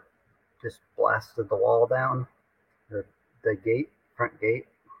city that just blasted the wall down, or the gate, front gate.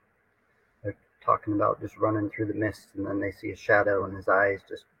 They're talking about just running through the mist, and then they see a shadow, and his eyes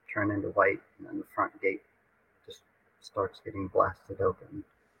just turn into white, and then the front gate just starts getting blasted open.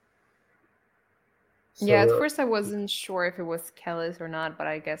 So, yeah, at first I wasn't sure if it was Kellis or not, but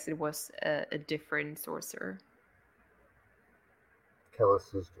I guess it was a different sorcerer.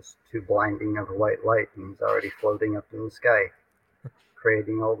 Kellis is just too blinding of a white light, and he's already floating up in the sky,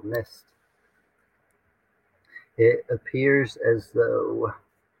 creating all the mist. It appears as though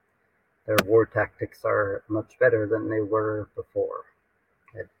their war tactics are much better than they were before.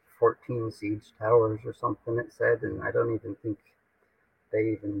 At 14 siege towers or something, it said, and I don't even think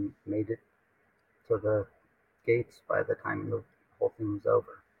they even made it to the gates by the time the whole thing was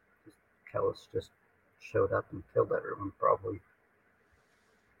over. Kellis just showed up and killed everyone, probably.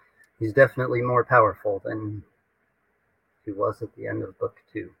 He's definitely more powerful than he was at the end of book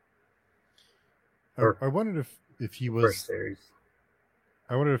 2. I wondered if he was first series.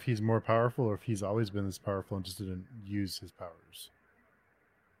 I wonder if he's more powerful or if he's always been this powerful and just didn't use his powers.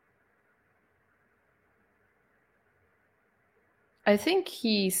 I think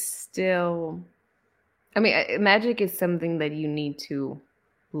he's still... I mean, magic is something that you need to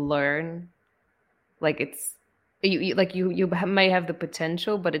learn. Like, it's... You may have the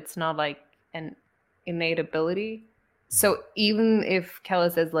potential, but it's not like an innate ability. So even if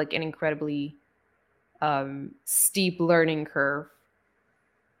Kellis has like an incredibly steep learning curve,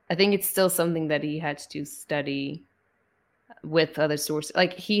 I think it's still something that he had to study with other sources.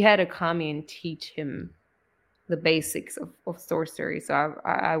 Like, he had a Kamian teach him the basics of sorcery. So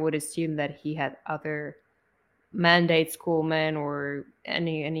I would assume that he had other mandate schoolmen or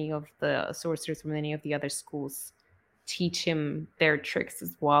any of the sorcerers from any of the other schools teach him their tricks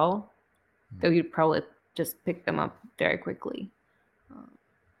as well. Though he'd probably just pick them up very quickly.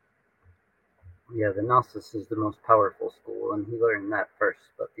 Yeah, the Gnosis is the most powerful school, and he learned that first,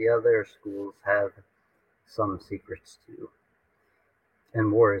 but the other schools have some secrets too.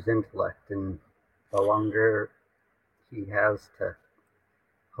 And war is intellect, and the longer he has to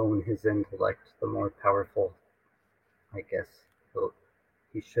hone his intellect, the more powerful, I guess,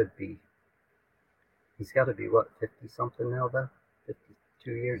 he should be. He's got to be, what, 50-something now, though?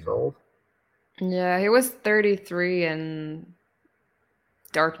 52 years old? Yeah, he was 33 in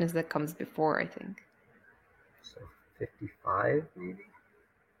Darkness That Comes Before, I think. So 55, maybe?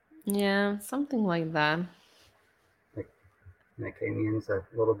 Yeah, something like that. Like, Necamian's a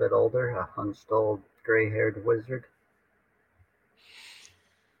little bit older, a hunched old gray-haired wizard.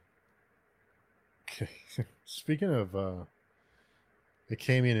 Okay. Speaking of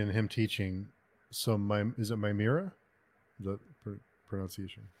Necamian and him teaching, so is it Mimira? Is that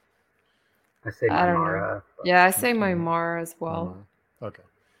pronunciation? I say Mimara. Yeah, I say Mimara as well. Mimara. Okay.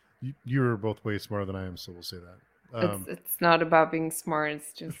 You are both way smarter than I am, so we'll say that. It's not about being smart.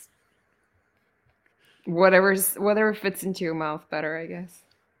 It's just whatever fits into your mouth better, I guess.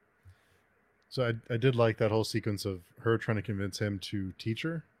 So I did like that whole sequence of her trying to convince him to teach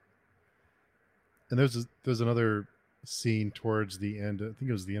her. And there's another scene towards the end. I think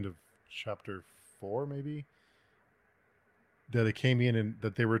it was the end of chapter 4, maybe. That it came in and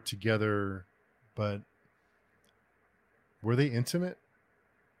that they were together, but were they intimate?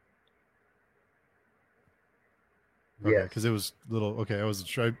 Okay, yeah, because it was little. Okay, I wasn't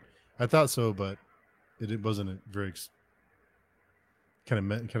sure. I thought so, but it wasn't a very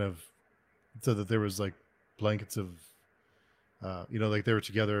kind of so that there was like blankets of, like they were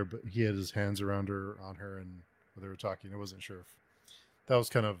together, but he had his hands around her, on her, and they were talking. I wasn't sure if that was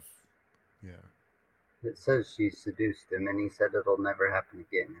kind of, yeah. It says she seduced him, and he said it'll never happen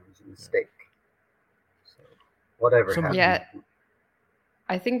again. It was a mistake. So whatever happened. Yeah,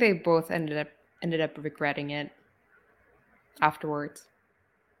 I think they both ended up regretting it afterwards,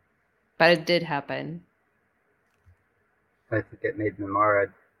 but it did happen. I think it made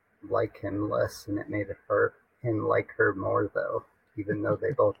Mimara like him less, and it made him like her more, though, even though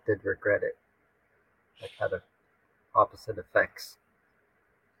they both did regret it. Like, had opposite effects.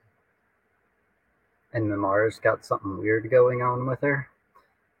 And Mimara's got something weird going on with her.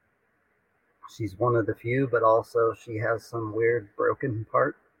 She's one of the few, but also she has some weird broken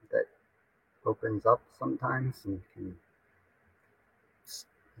part that opens up sometimes and can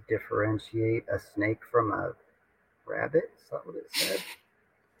differentiate a snake from a rabbit. Is that what it said?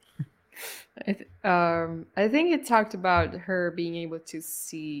 I think it talked about her being able to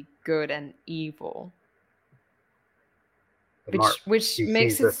see good and evil, which She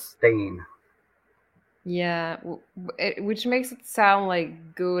makes sees a stain. Yeah, which makes it sound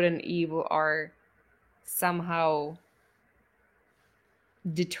like good and evil are somehow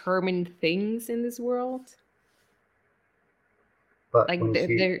determined things in this world. But Like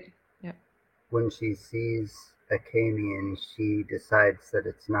when she sees Akamian, she decides that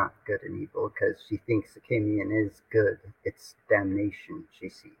it's not good and evil because she thinks Akamian is good. It's damnation she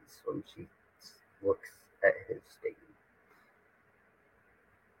sees when she looks at his stain.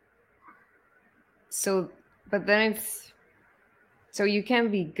 But then so you can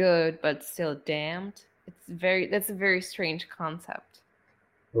be good but still damned. That's a very strange concept.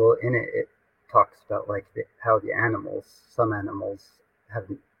 Well, in it talks about like how some animals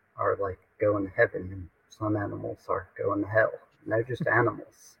are like going to heaven, and some animals are going to hell. And they're just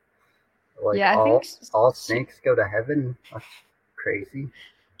animals. Like, yeah, all snakes go to heaven. That's crazy.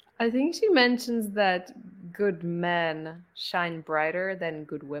 I think she mentions that good men shine brighter than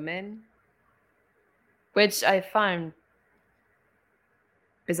good women, which I find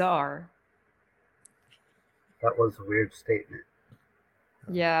bizarre. That was a weird statement.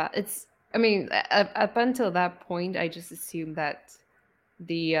 Yeah, I mean, up until that point, I just assumed that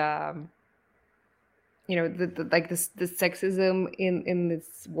the the sexism in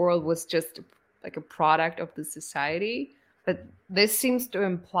this world was just like a product of the society. But this seems to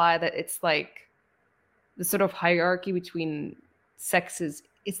imply that it's like the sort of hierarchy between sexes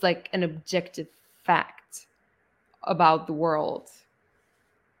is like an objective fact about the world.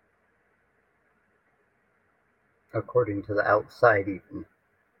 According to the outside, even.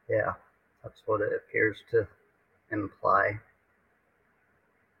 Yeah, that's what it appears to imply.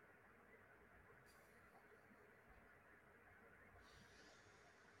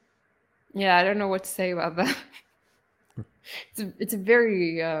 Yeah, I don't know what to say about that. It's a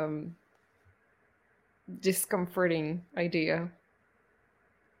very discomforting idea.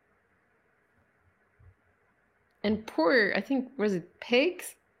 And poor, I think, was it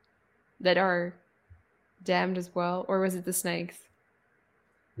pigs that are damned as well? Or was it the snakes?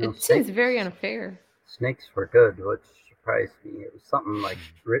 No, it seems very unfair. Snakes were good, which surprised me. It was something like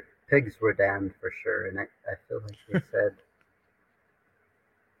pigs were damned for sure, and I feel like they said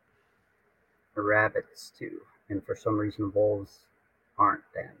rabbits too, and for some reason wolves aren't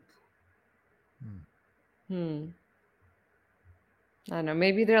damned. I don't know,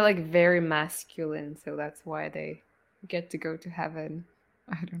 maybe they're like very masculine, so that's why they get to go to heaven.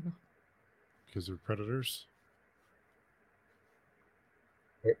 I don't know. Because they're predators?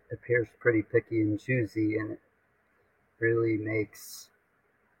 It appears pretty picky and choosy, and it really makes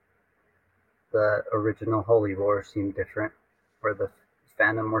the original Holy War seem different, where the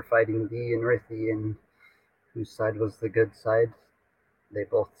Phantom were fighting Dee and Rithi, and whose side was the good side. They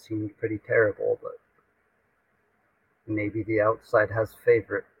both seemed pretty terrible, but maybe the outside has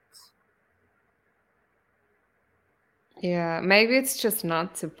favorites. Yeah, maybe it's just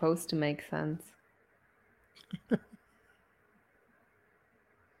not supposed to make sense.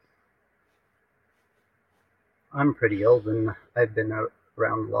 I'm pretty old, and I've been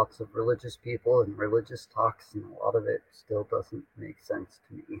around lots of religious people and religious talks, and a lot of it still doesn't make sense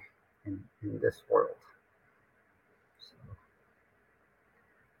to me in this world.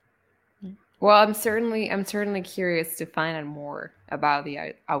 Well, I'm certainly curious to find out more about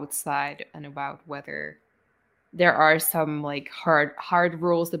the outside and about whether there are some like hard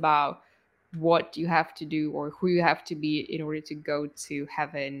rules about what you have to do or who you have to be in order to go to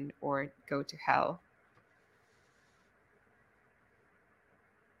heaven or go to hell.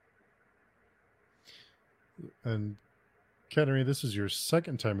 And Katerina, this is your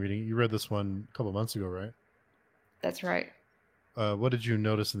second time reading. You read this one a couple months ago, right? That's right. What did you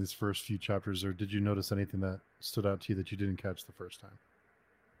notice in these first few chapters, or did you notice anything that stood out to you that you didn't catch the first time?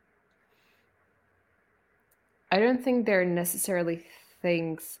 I don't think there are necessarily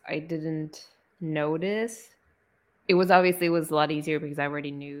things I didn't notice. It was a lot easier because I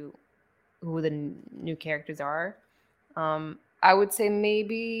already knew who the new characters are. I would say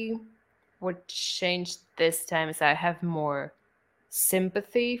maybe what changed this time is I have more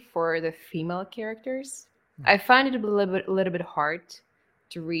sympathy for the female characters. I find it a little bit hard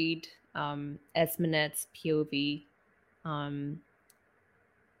to read Esmenet's POV, um,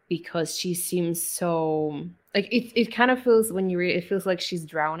 because she seems so like it kind of feels when you read it feels like she's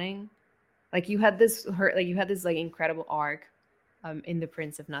drowning. Like you had this like incredible arc in The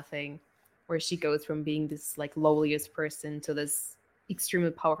Prince of Nothing, where she goes from being this like lowliest person to this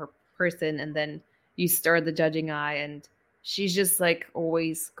extremely powerful person, and then you start The Judging Eye, and she's just like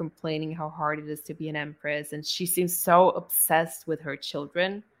always complaining how hard it is to be an empress, and she seems so obsessed with her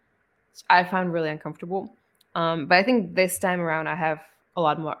children. I found really uncomfortable. But I think this time around, I have a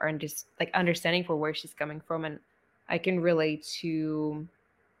lot more understanding for where she's coming from, and I can relate to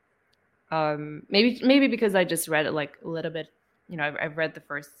maybe because I just read it like a little bit. I've read the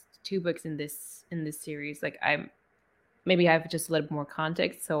first two books in this series. Like maybe I have just a little bit more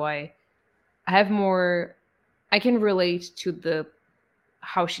context, so I have more. I can relate to the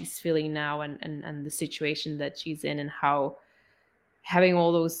how she's feeling now, and the situation that she's in, and how having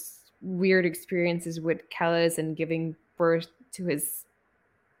all those weird experiences with Callus and giving birth to his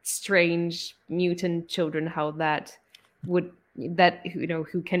strange mutant children, how that would that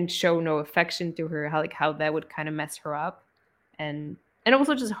who can show no affection to her, how that would kind of mess her up, and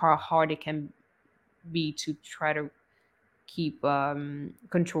also just how hard it can be to try to keep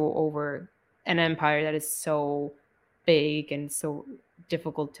control over an empire that is so big and so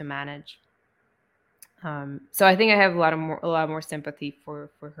difficult to manage. So I think I have a lot more sympathy for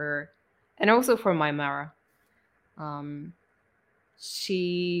her, and also for Mymara. Um,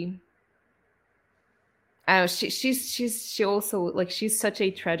 she, I don't know, she also like she's such a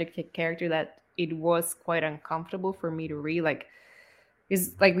tragic character that it was quite uncomfortable for me to read. Like,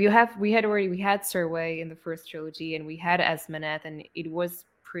 is like we had Serway in the first trilogy, and we had Esmenet, and it was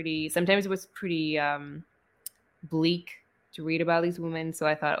pretty. Sometimes it was pretty bleak to read about these women. So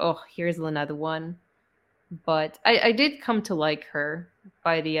I thought, oh, here's another one. But I did come to like her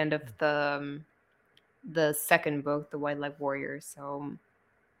by the end of the second book, The White Light Warrior. So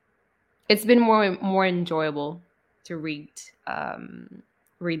it's been more enjoyable to read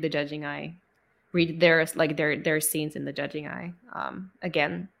The Judging Eye, read their scenes in The Judging Eye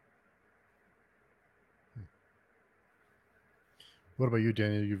again. What about you,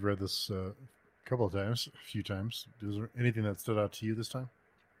 Daniel? You've read this a few times. Is there anything that stood out to you this time?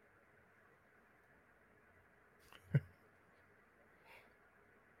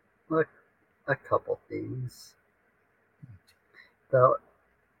 Look, a couple things. The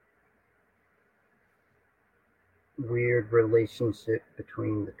weird relationship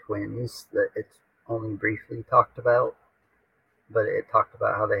between the twins that it's only briefly talked about, but it talked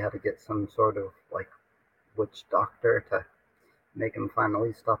about how they had to get some sort of like witch doctor to make them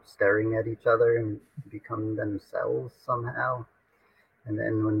finally stop staring at each other and become themselves somehow. And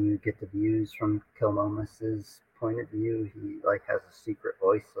then when you get the views from Kilmomus's point of view, he like has a secret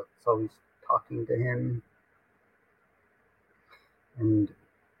voice that's always talking to him. And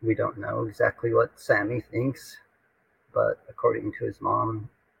we don't know exactly what Sammy thinks, but according to his mom,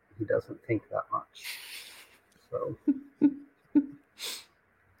 he doesn't think that much. So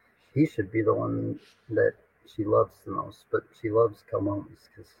he should be the one that she loves the most, but she loves Kilmomus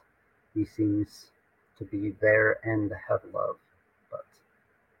because he seems to be there and have love. But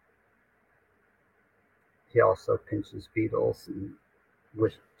he also pinches beetles and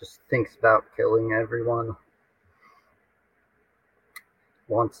just thinks about killing everyone.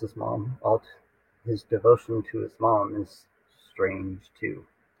 Wants his mom. His devotion to his mom is strange too,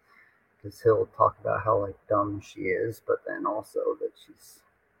 because he'll talk about how like dumb she is, but then also that she's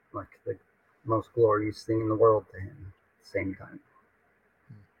like the most glorious thing in the world to him at the same time.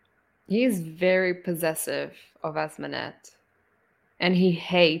 He is very possessive of Esmenet, and he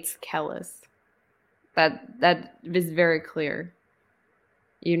hates Callus. That is very clear,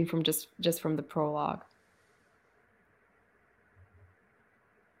 even from just from the prologue.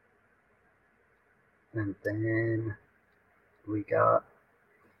 And then we got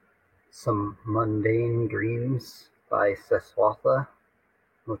some mundane dreams by Seswatha,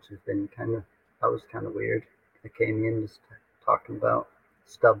 which has been that was kind of weird. I came in just talking about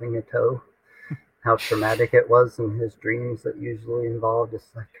stubbing a toe, how traumatic it was in his dreams that usually involved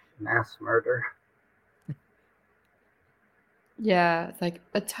just like mass murder. Yeah, it's like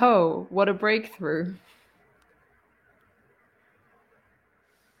a toe. What a breakthrough.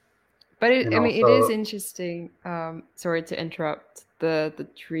 But it is interesting. Sorry to interrupt the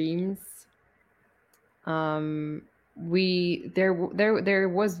dreams. There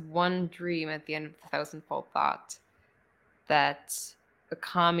was one dream at the end of the Thousandfold Thought that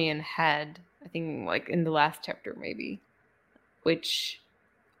Kamian had, I think, like in the last chapter maybe, which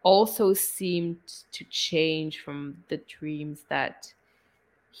also seemed to change from the dreams that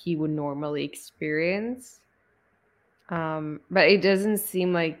he would normally experience. But it doesn't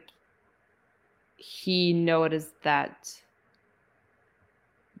seem like he noticed that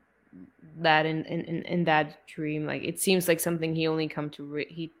in that dream. Like it seems like something he only came to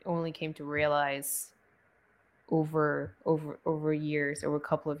realize over years, over a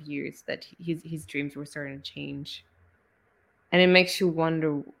couple of years, that his dreams were starting to change. And it makes you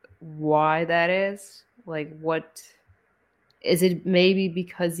wonder why that is. Like, what is it? Maybe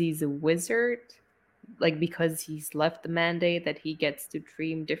because he's a wizard, like because he's left the mandate, that he gets to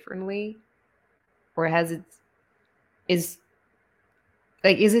dream differently, or is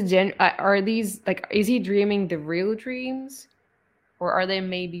he dreaming the real dreams, or are they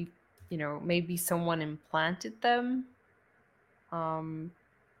maybe someone implanted them,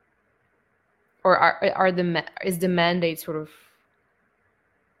 or is the mandate sort of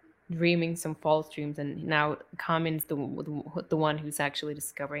dreaming some false dreams, and now Kamian's the one who's actually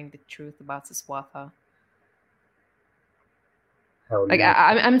discovering the truth about Saswatha? Like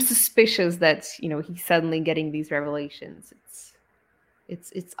I'm suspicious that he's suddenly getting these revelations.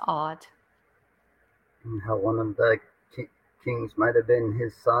 It's odd. And how one of the kings might have been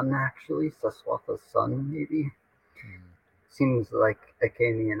his son, actually, Saswatha's son, maybe. Seems like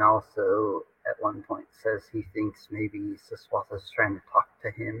Akamian also at one point says he thinks maybe Saswatha's trying to talk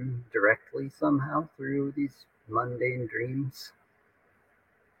to him directly somehow through these mundane dreams.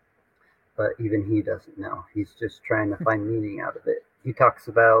 But even he doesn't know. He's just trying to find meaning out of it. He talks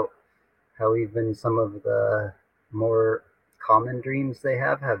about how even some of the more common dreams they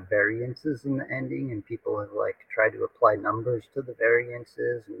have variances in the ending, and people have tried to apply numbers to the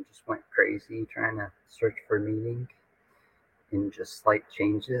variances and just went crazy trying to search for meaning in just slight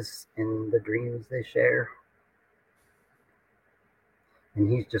changes in the dreams they share.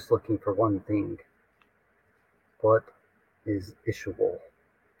 And he's just looking for one thing. What is Ish'Wol?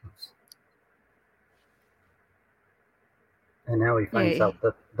 And now he finds out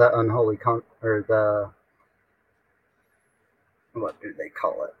that the unholy what do they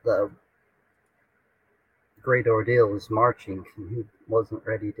call it? The Great Ordeal is marching, and he wasn't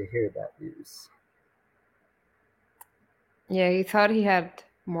ready to hear that news. Yeah, he thought he had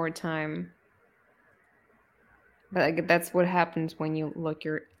more time. But that's what happens when you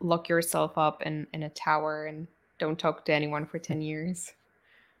lock yourself up in a tower and don't talk to anyone for 10 years.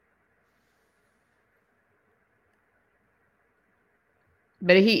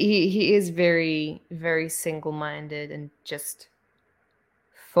 But he is very, very single-minded and just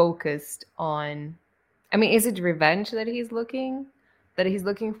focused on, I mean, is it revenge that he's looking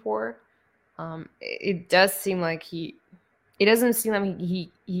for? It does seem like it doesn't seem like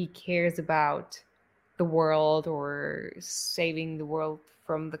he cares about the world or saving the world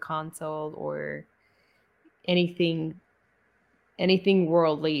from the console or anything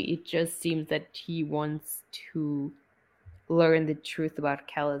worldly. It just seems that he wants to learn the truth about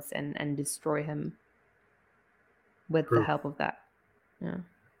Callus and destroy him with the help of that. Yeah.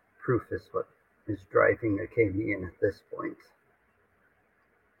 Proof is what is driving Akamian at this point.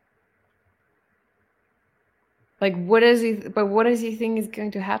 Like, what does he think is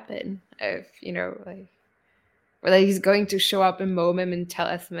going to happen? If whether he's going to show up in Momim and tell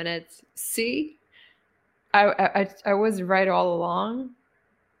Esmenet, see, I was right all along.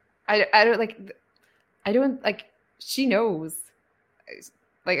 I don't like. She knows.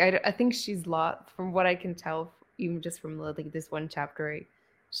 Like I think she's lost, from what I can tell, even just from this one chapter.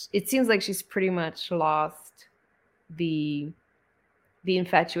 It seems like she's pretty much lost the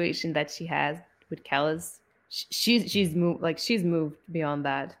infatuation that she has with Callus. She's moved beyond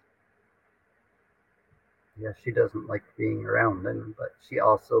that. Yeah, she doesn't like being around him, but she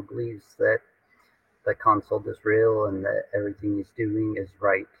also believes that the console is real and that everything he's doing is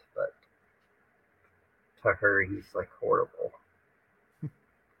right. But to her, he's horrible. I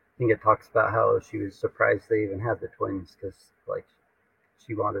think it talks about how she was surprised they even had the twins, because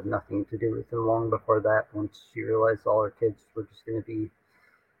she wanted nothing to do with them long before that. Once she realized all her kids were just going to be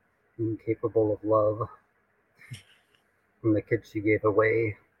incapable of love. And the kid she gave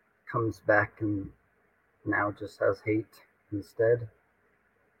away comes back and now just has hate instead,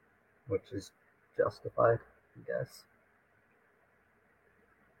 which is justified, I guess.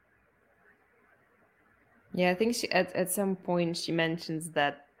 Yeah, I think she at some point she mentions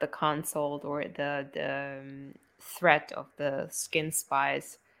that the console or the threat of the skin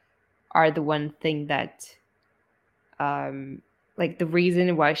spies are the one thing that the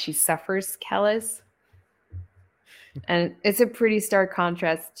reason why she suffers Callus. And it's a pretty stark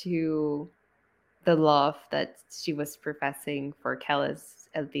contrast to the love that she was professing for Kellis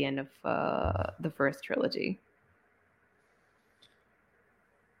at the end of the first trilogy.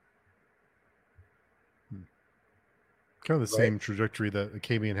 Kind of the Right. same trajectory that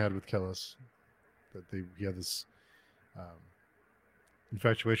Acabian had with Kellis. That he had this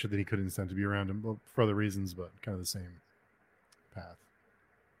infatuation that he couldn't stand to be around him, well, for other reasons, but kind of the same path.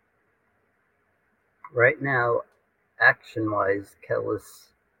 Right now, action-wise, Kellis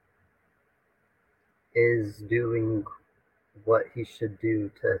is doing what he should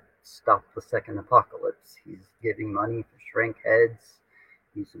do to stop the second apocalypse. He's giving money for shrink heads.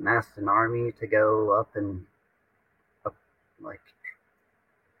 He's amassed an army to go up and like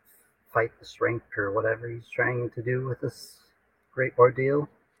fight the shrink or whatever he's trying to do with this great ordeal.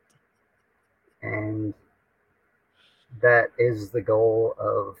 And that is the goal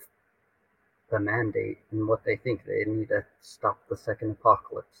of the mandate and what they think. They need to stop the second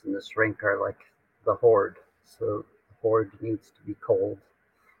apocalypse, and the shrink are like the horde. So the horde needs to be cold.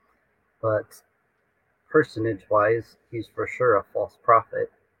 But personage-wise, he's for sure a false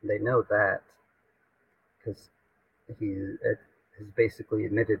prophet. They know that because he has basically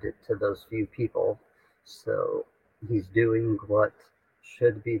admitted it to those few people. So he's doing what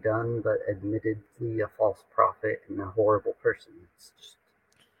should be done, but admittedly a false prophet and a horrible person. It's just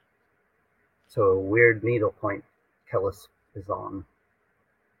so a weird needle point Kellis is on.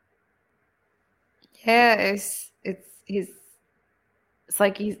 Yeah, it's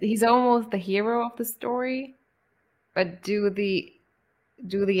like he's almost the hero of the story, but do the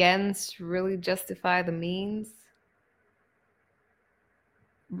ends really justify the means?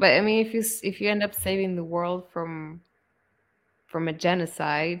 But I mean, if you end up saving the world from a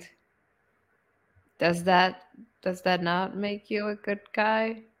genocide, does that not make you a good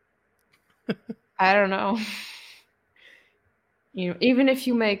guy? I don't know. Even if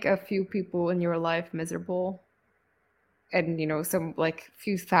you make a few people in your life miserable, and some like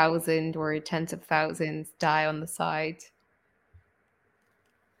few thousand or tens of thousands die on the side,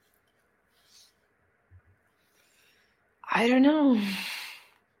 I don't know.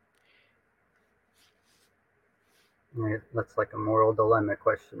 That's like a moral dilemma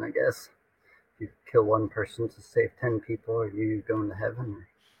question, I guess. If you kill one person to save 10 people, are you going to heaven or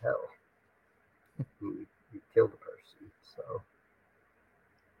hell? You killed a person, so.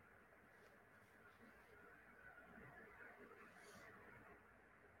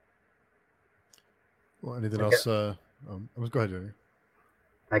 Well, anything else? Go ahead, Jenny.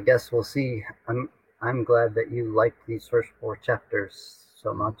 I guess we'll see. I'm glad that you liked these first 4 chapters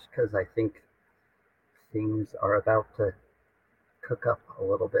so much, because I think things are about to cook up a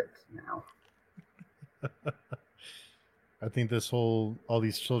little bit now. I think all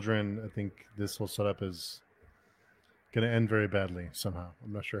these children, I think this whole setup is going to end very badly somehow.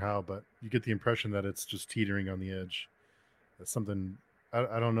 I'm not sure how, but you get the impression that it's just teetering on the edge. That's something,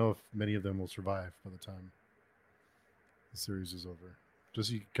 I don't know if many of them will survive by the time the series is over.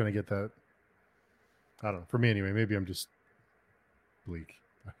 Just you kind of get that, I don't know, for me anyway, maybe I'm just bleak.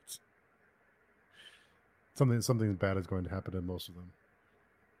 Something bad is going to happen to most of them.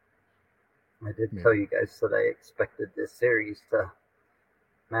 I did tell you guys that I expected this series to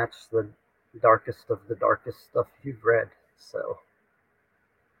match the darkest of the darkest stuff you've read, so.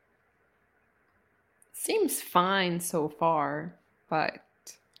 Seems fine so far, but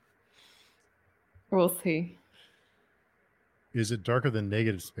we'll see. Is it darker than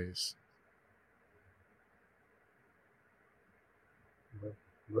Negative Space?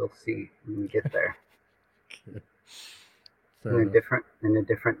 We'll see when we get there. Okay. In a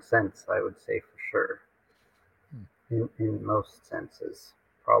different sense, I would say for sure. In most senses,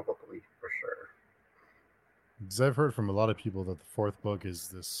 probably for sure. Because I've heard from a lot of people that the 4th book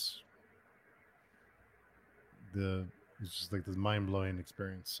is it's just like this mind-blowing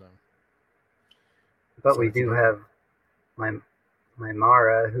experience. So, but we do have my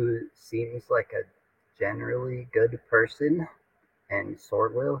Mara, who seems like a generally good person, and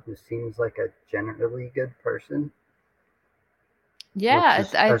Swordwell, who seems like a generally good person. Yeah,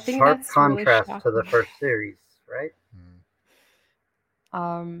 I think that's a sharp contrast really to the first series, right?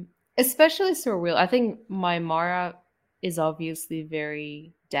 Especially Swordwell. I think my Mara is obviously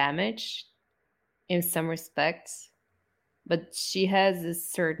very damaged in some respects, but she has a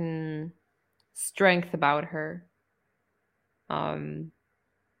certain strength about her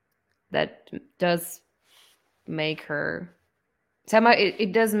that does make her somehow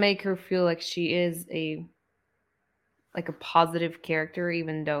it does make her feel like she is a positive character,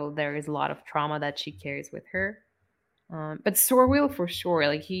 even though there is a lot of trauma that she carries with her. But Swordwell for sure,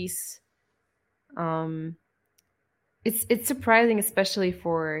 like he's it's surprising, especially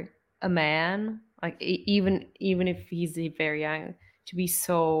for a man, like even if he's very young, to be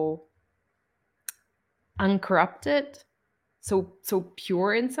so uncorrupted, so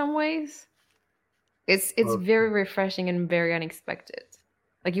pure in some ways. It's Well, very refreshing and very unexpected.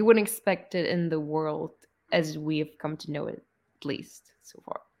 Like you wouldn't expect it in the world as we have come to know it, at least so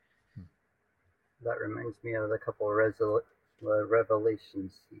far. that reminds me of the couple of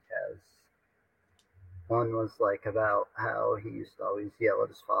revelations he has. One was like about how he used to always yell at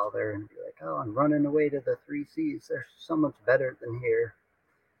his father and be like, "Oh, I'm running away to the three seas. They're so much better than here."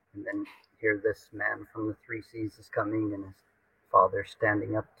 And then here this man from the three seas is coming and his father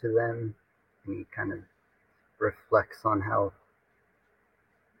standing up to them, and he kind of reflects on how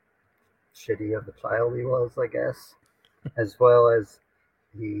shitty of a child he was, I guess, as well as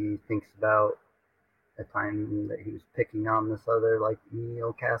he thinks about a time that he was picking on this other like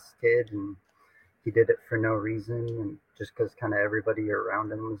menial cast kid, and he did it for no reason, and just because kind of everybody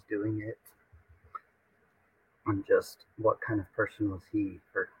around him was doing it, and just what kind of person was he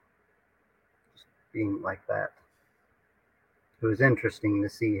for just being like that. It was interesting to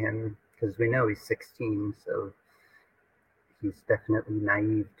see him because we know he's 16, so he's definitely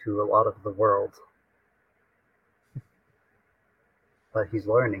naive to a lot of the world, but he's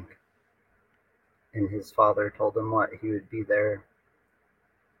learning. And his father told him what he would be their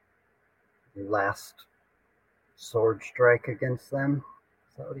last sword strike against them.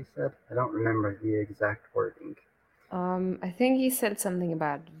 Is that what he said? I don't remember the exact wording. I think he said something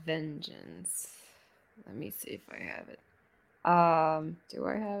about vengeance. Let me see if I have it. Do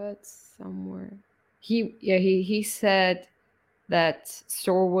I have it somewhere? He said that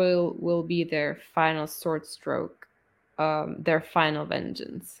Sorwell will be their final sword stroke, their final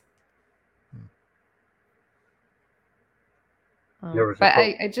vengeance. There was a But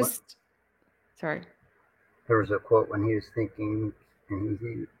quote. I just sorry. There was a quote when he was thinking, and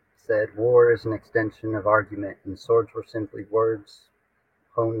he said, "War is an extension of argument, and swords were simply words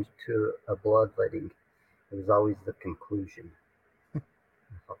honed to a bloodletting. It was always the conclusion." I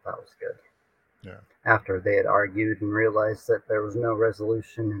thought that was good. Yeah. After they had argued and realized that there was no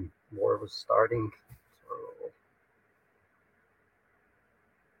resolution and war was starting. So,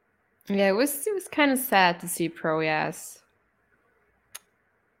 Yeah, it was kind of sad to see Proyas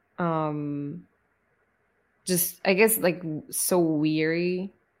just I guess like so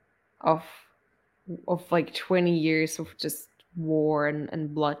weary of like 20 years of just war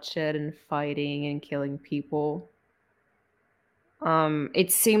and bloodshed and fighting and killing people.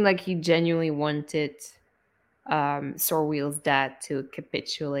 It seemed like he genuinely wanted Sorwheel's dad to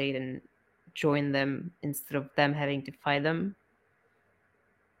capitulate and join them instead of them having to fight them.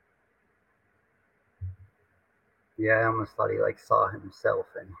 yeah, I almost thought he like saw himself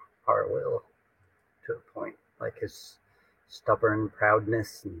in Harwill to a point, like his stubborn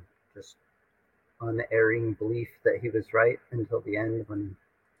proudness and just unerring belief that he was right until the end when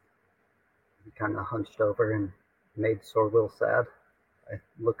he kind of hunched over and made Sorwill sad,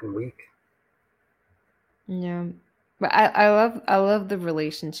 looking weak. Yeah. But I love the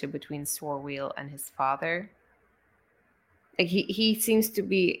relationship between Sorwheel and his father. Like he seems to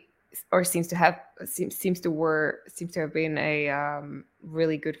be or seems to have seems to have been a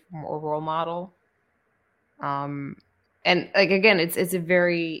really good role model. And like again, it's a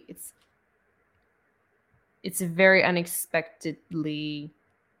very unexpectedly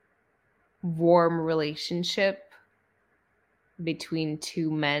warm relationship between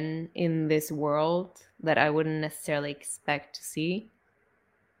two men in this world that I wouldn't necessarily expect to see.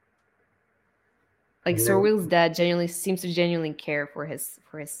 Like And then Sorwheel's dad seems to genuinely care for his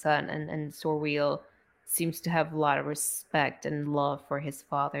son, and Sorwheel seems to have a lot of respect and love for his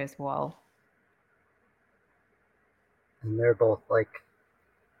father as well. and they're both like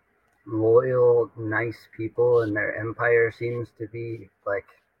loyal, nice people, and their empire seems to be like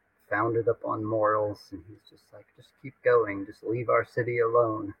founded upon morals. And he's just like, just keep going, just leave our city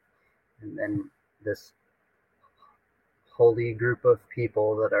alone. And then this holy group of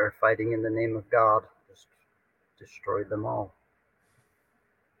people that are fighting in the name of God just destroyed them all.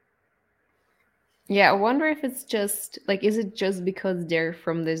 Yeah, I wonder if it's just like, is it just because they're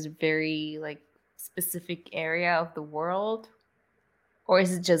from this very like specific area of the world, or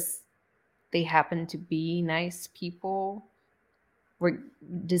is it just they happen to be nice people,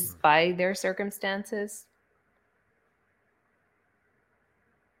 despite their circumstances?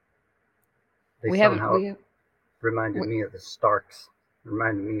 They We haven't somehow we have reminded we, me of the Starks,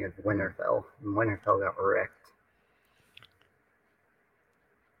 reminded me of Winterfell, and Winterfell got wrecked.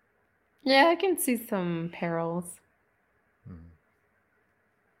 Yeah, I can see some parallels.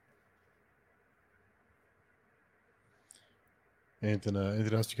 Anything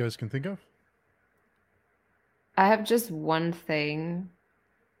else you guys can think of? I have just one thing.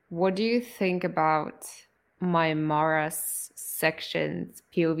 What do you think about my Mara's sections,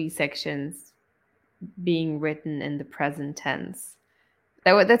 POV sections, being written in the present tense?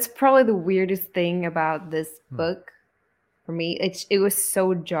 That's probably the weirdest thing about this book for me. It was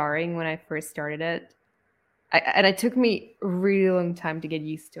so jarring when I first started it, and it took me a really long time to get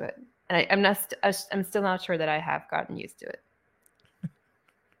used to it. And I'm still not sure that I have gotten used to it.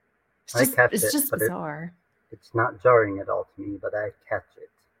 It's just bizarre. It's not jarring at all to me, but I catch it.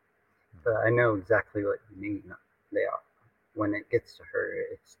 But I know exactly what you mean. They are. When it gets to her,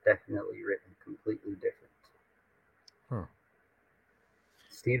 it's definitely written completely different. Huh.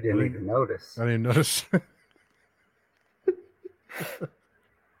 Steve didn't even notice. I didn't notice. I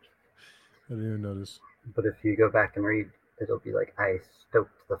didn't even notice. But if you go back and read, it'll be like, I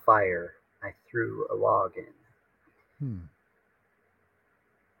stoked the fire. I threw a log in.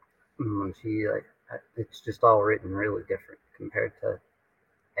 When she, it's just all written really different compared to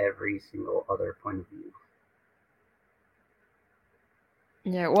every single other point of view.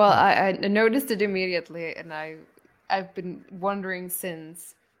 Yeah, well, I noticed it immediately, and I've been wondering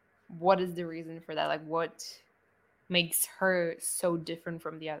since, what is the reason for that? Like, what makes her so different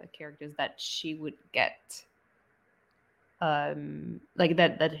from the other characters that she would get, like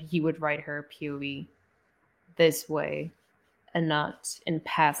that he would write her POV this way and not in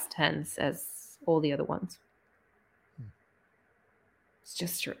past tense as all the other ones. It's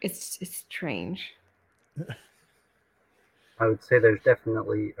just it's strange. I would say there's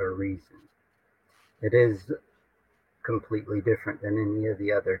definitely a reason. It is completely different than any of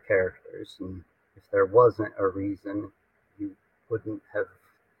the other characters, and if there wasn't a reason, you wouldn't have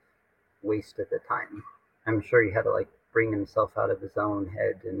wasted the time. I'm sure he had to bring himself out of his own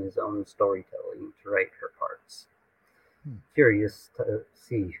head and his own storytelling to write her parts. Curious to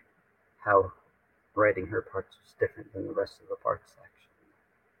see how writing her parts was different than the rest of the parts section.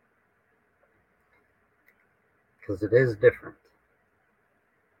 Because it is different.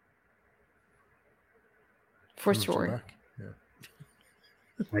 For sure. Yeah.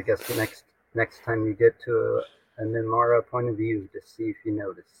 I guess the next time you get to a Minmara point of view, just see if you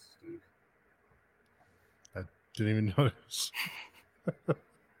notice, Steve. I didn't even notice.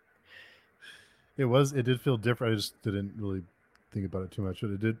 It did feel different. I just didn't really think about it too much.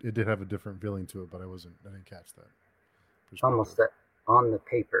 But it did have a different feeling to it, but I didn't catch that. It's almost that on the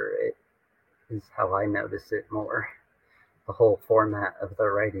paper, it is how I notice it more. The whole format of the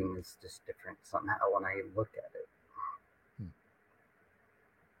writing is just different somehow when I look at it.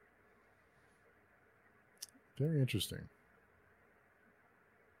 Very interesting.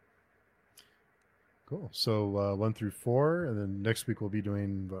 Cool. So 1 through 4, and then next week we'll be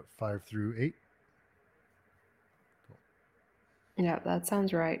doing 5 through 8. Cool. Yeah, that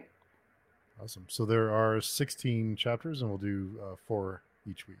sounds right. Awesome. So there are 16 chapters, and we'll do 4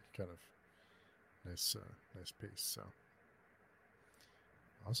 each week. Kind of nice pace. So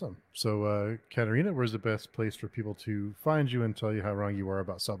awesome. So Katarina, where's the best place for people to find you and tell you how wrong you are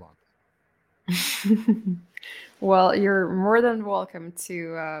about Sabon? Well, you're more than welcome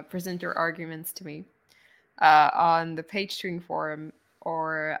to present your arguments to me on the PageTuning forum,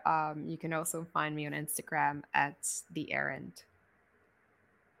 or you can also find me on Instagram at The Errand.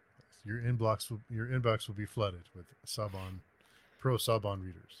 Your inbox will be flooded with pro Sabon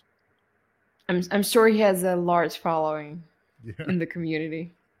readers. I'm sure he has a large following in the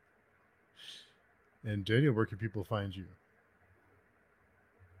community. And Daniel, where can people find you?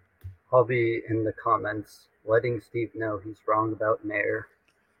 I'll be in the comments letting Steve know he's wrong about Nair.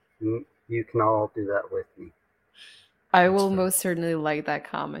 You can all do that with me. I will most certainly like that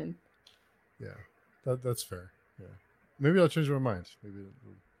comment. Yeah, that's fair. Yeah, maybe I'll change my mind. Maybe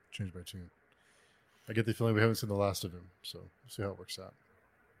it'll change my tune. I get the feeling we haven't seen the last of him, so we'll see how it works out.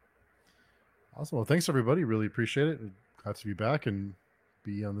 Awesome. Well, thanks everybody. Really appreciate it. Glad to be back and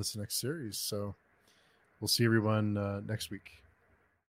be on this next series. So we'll see everyone next week.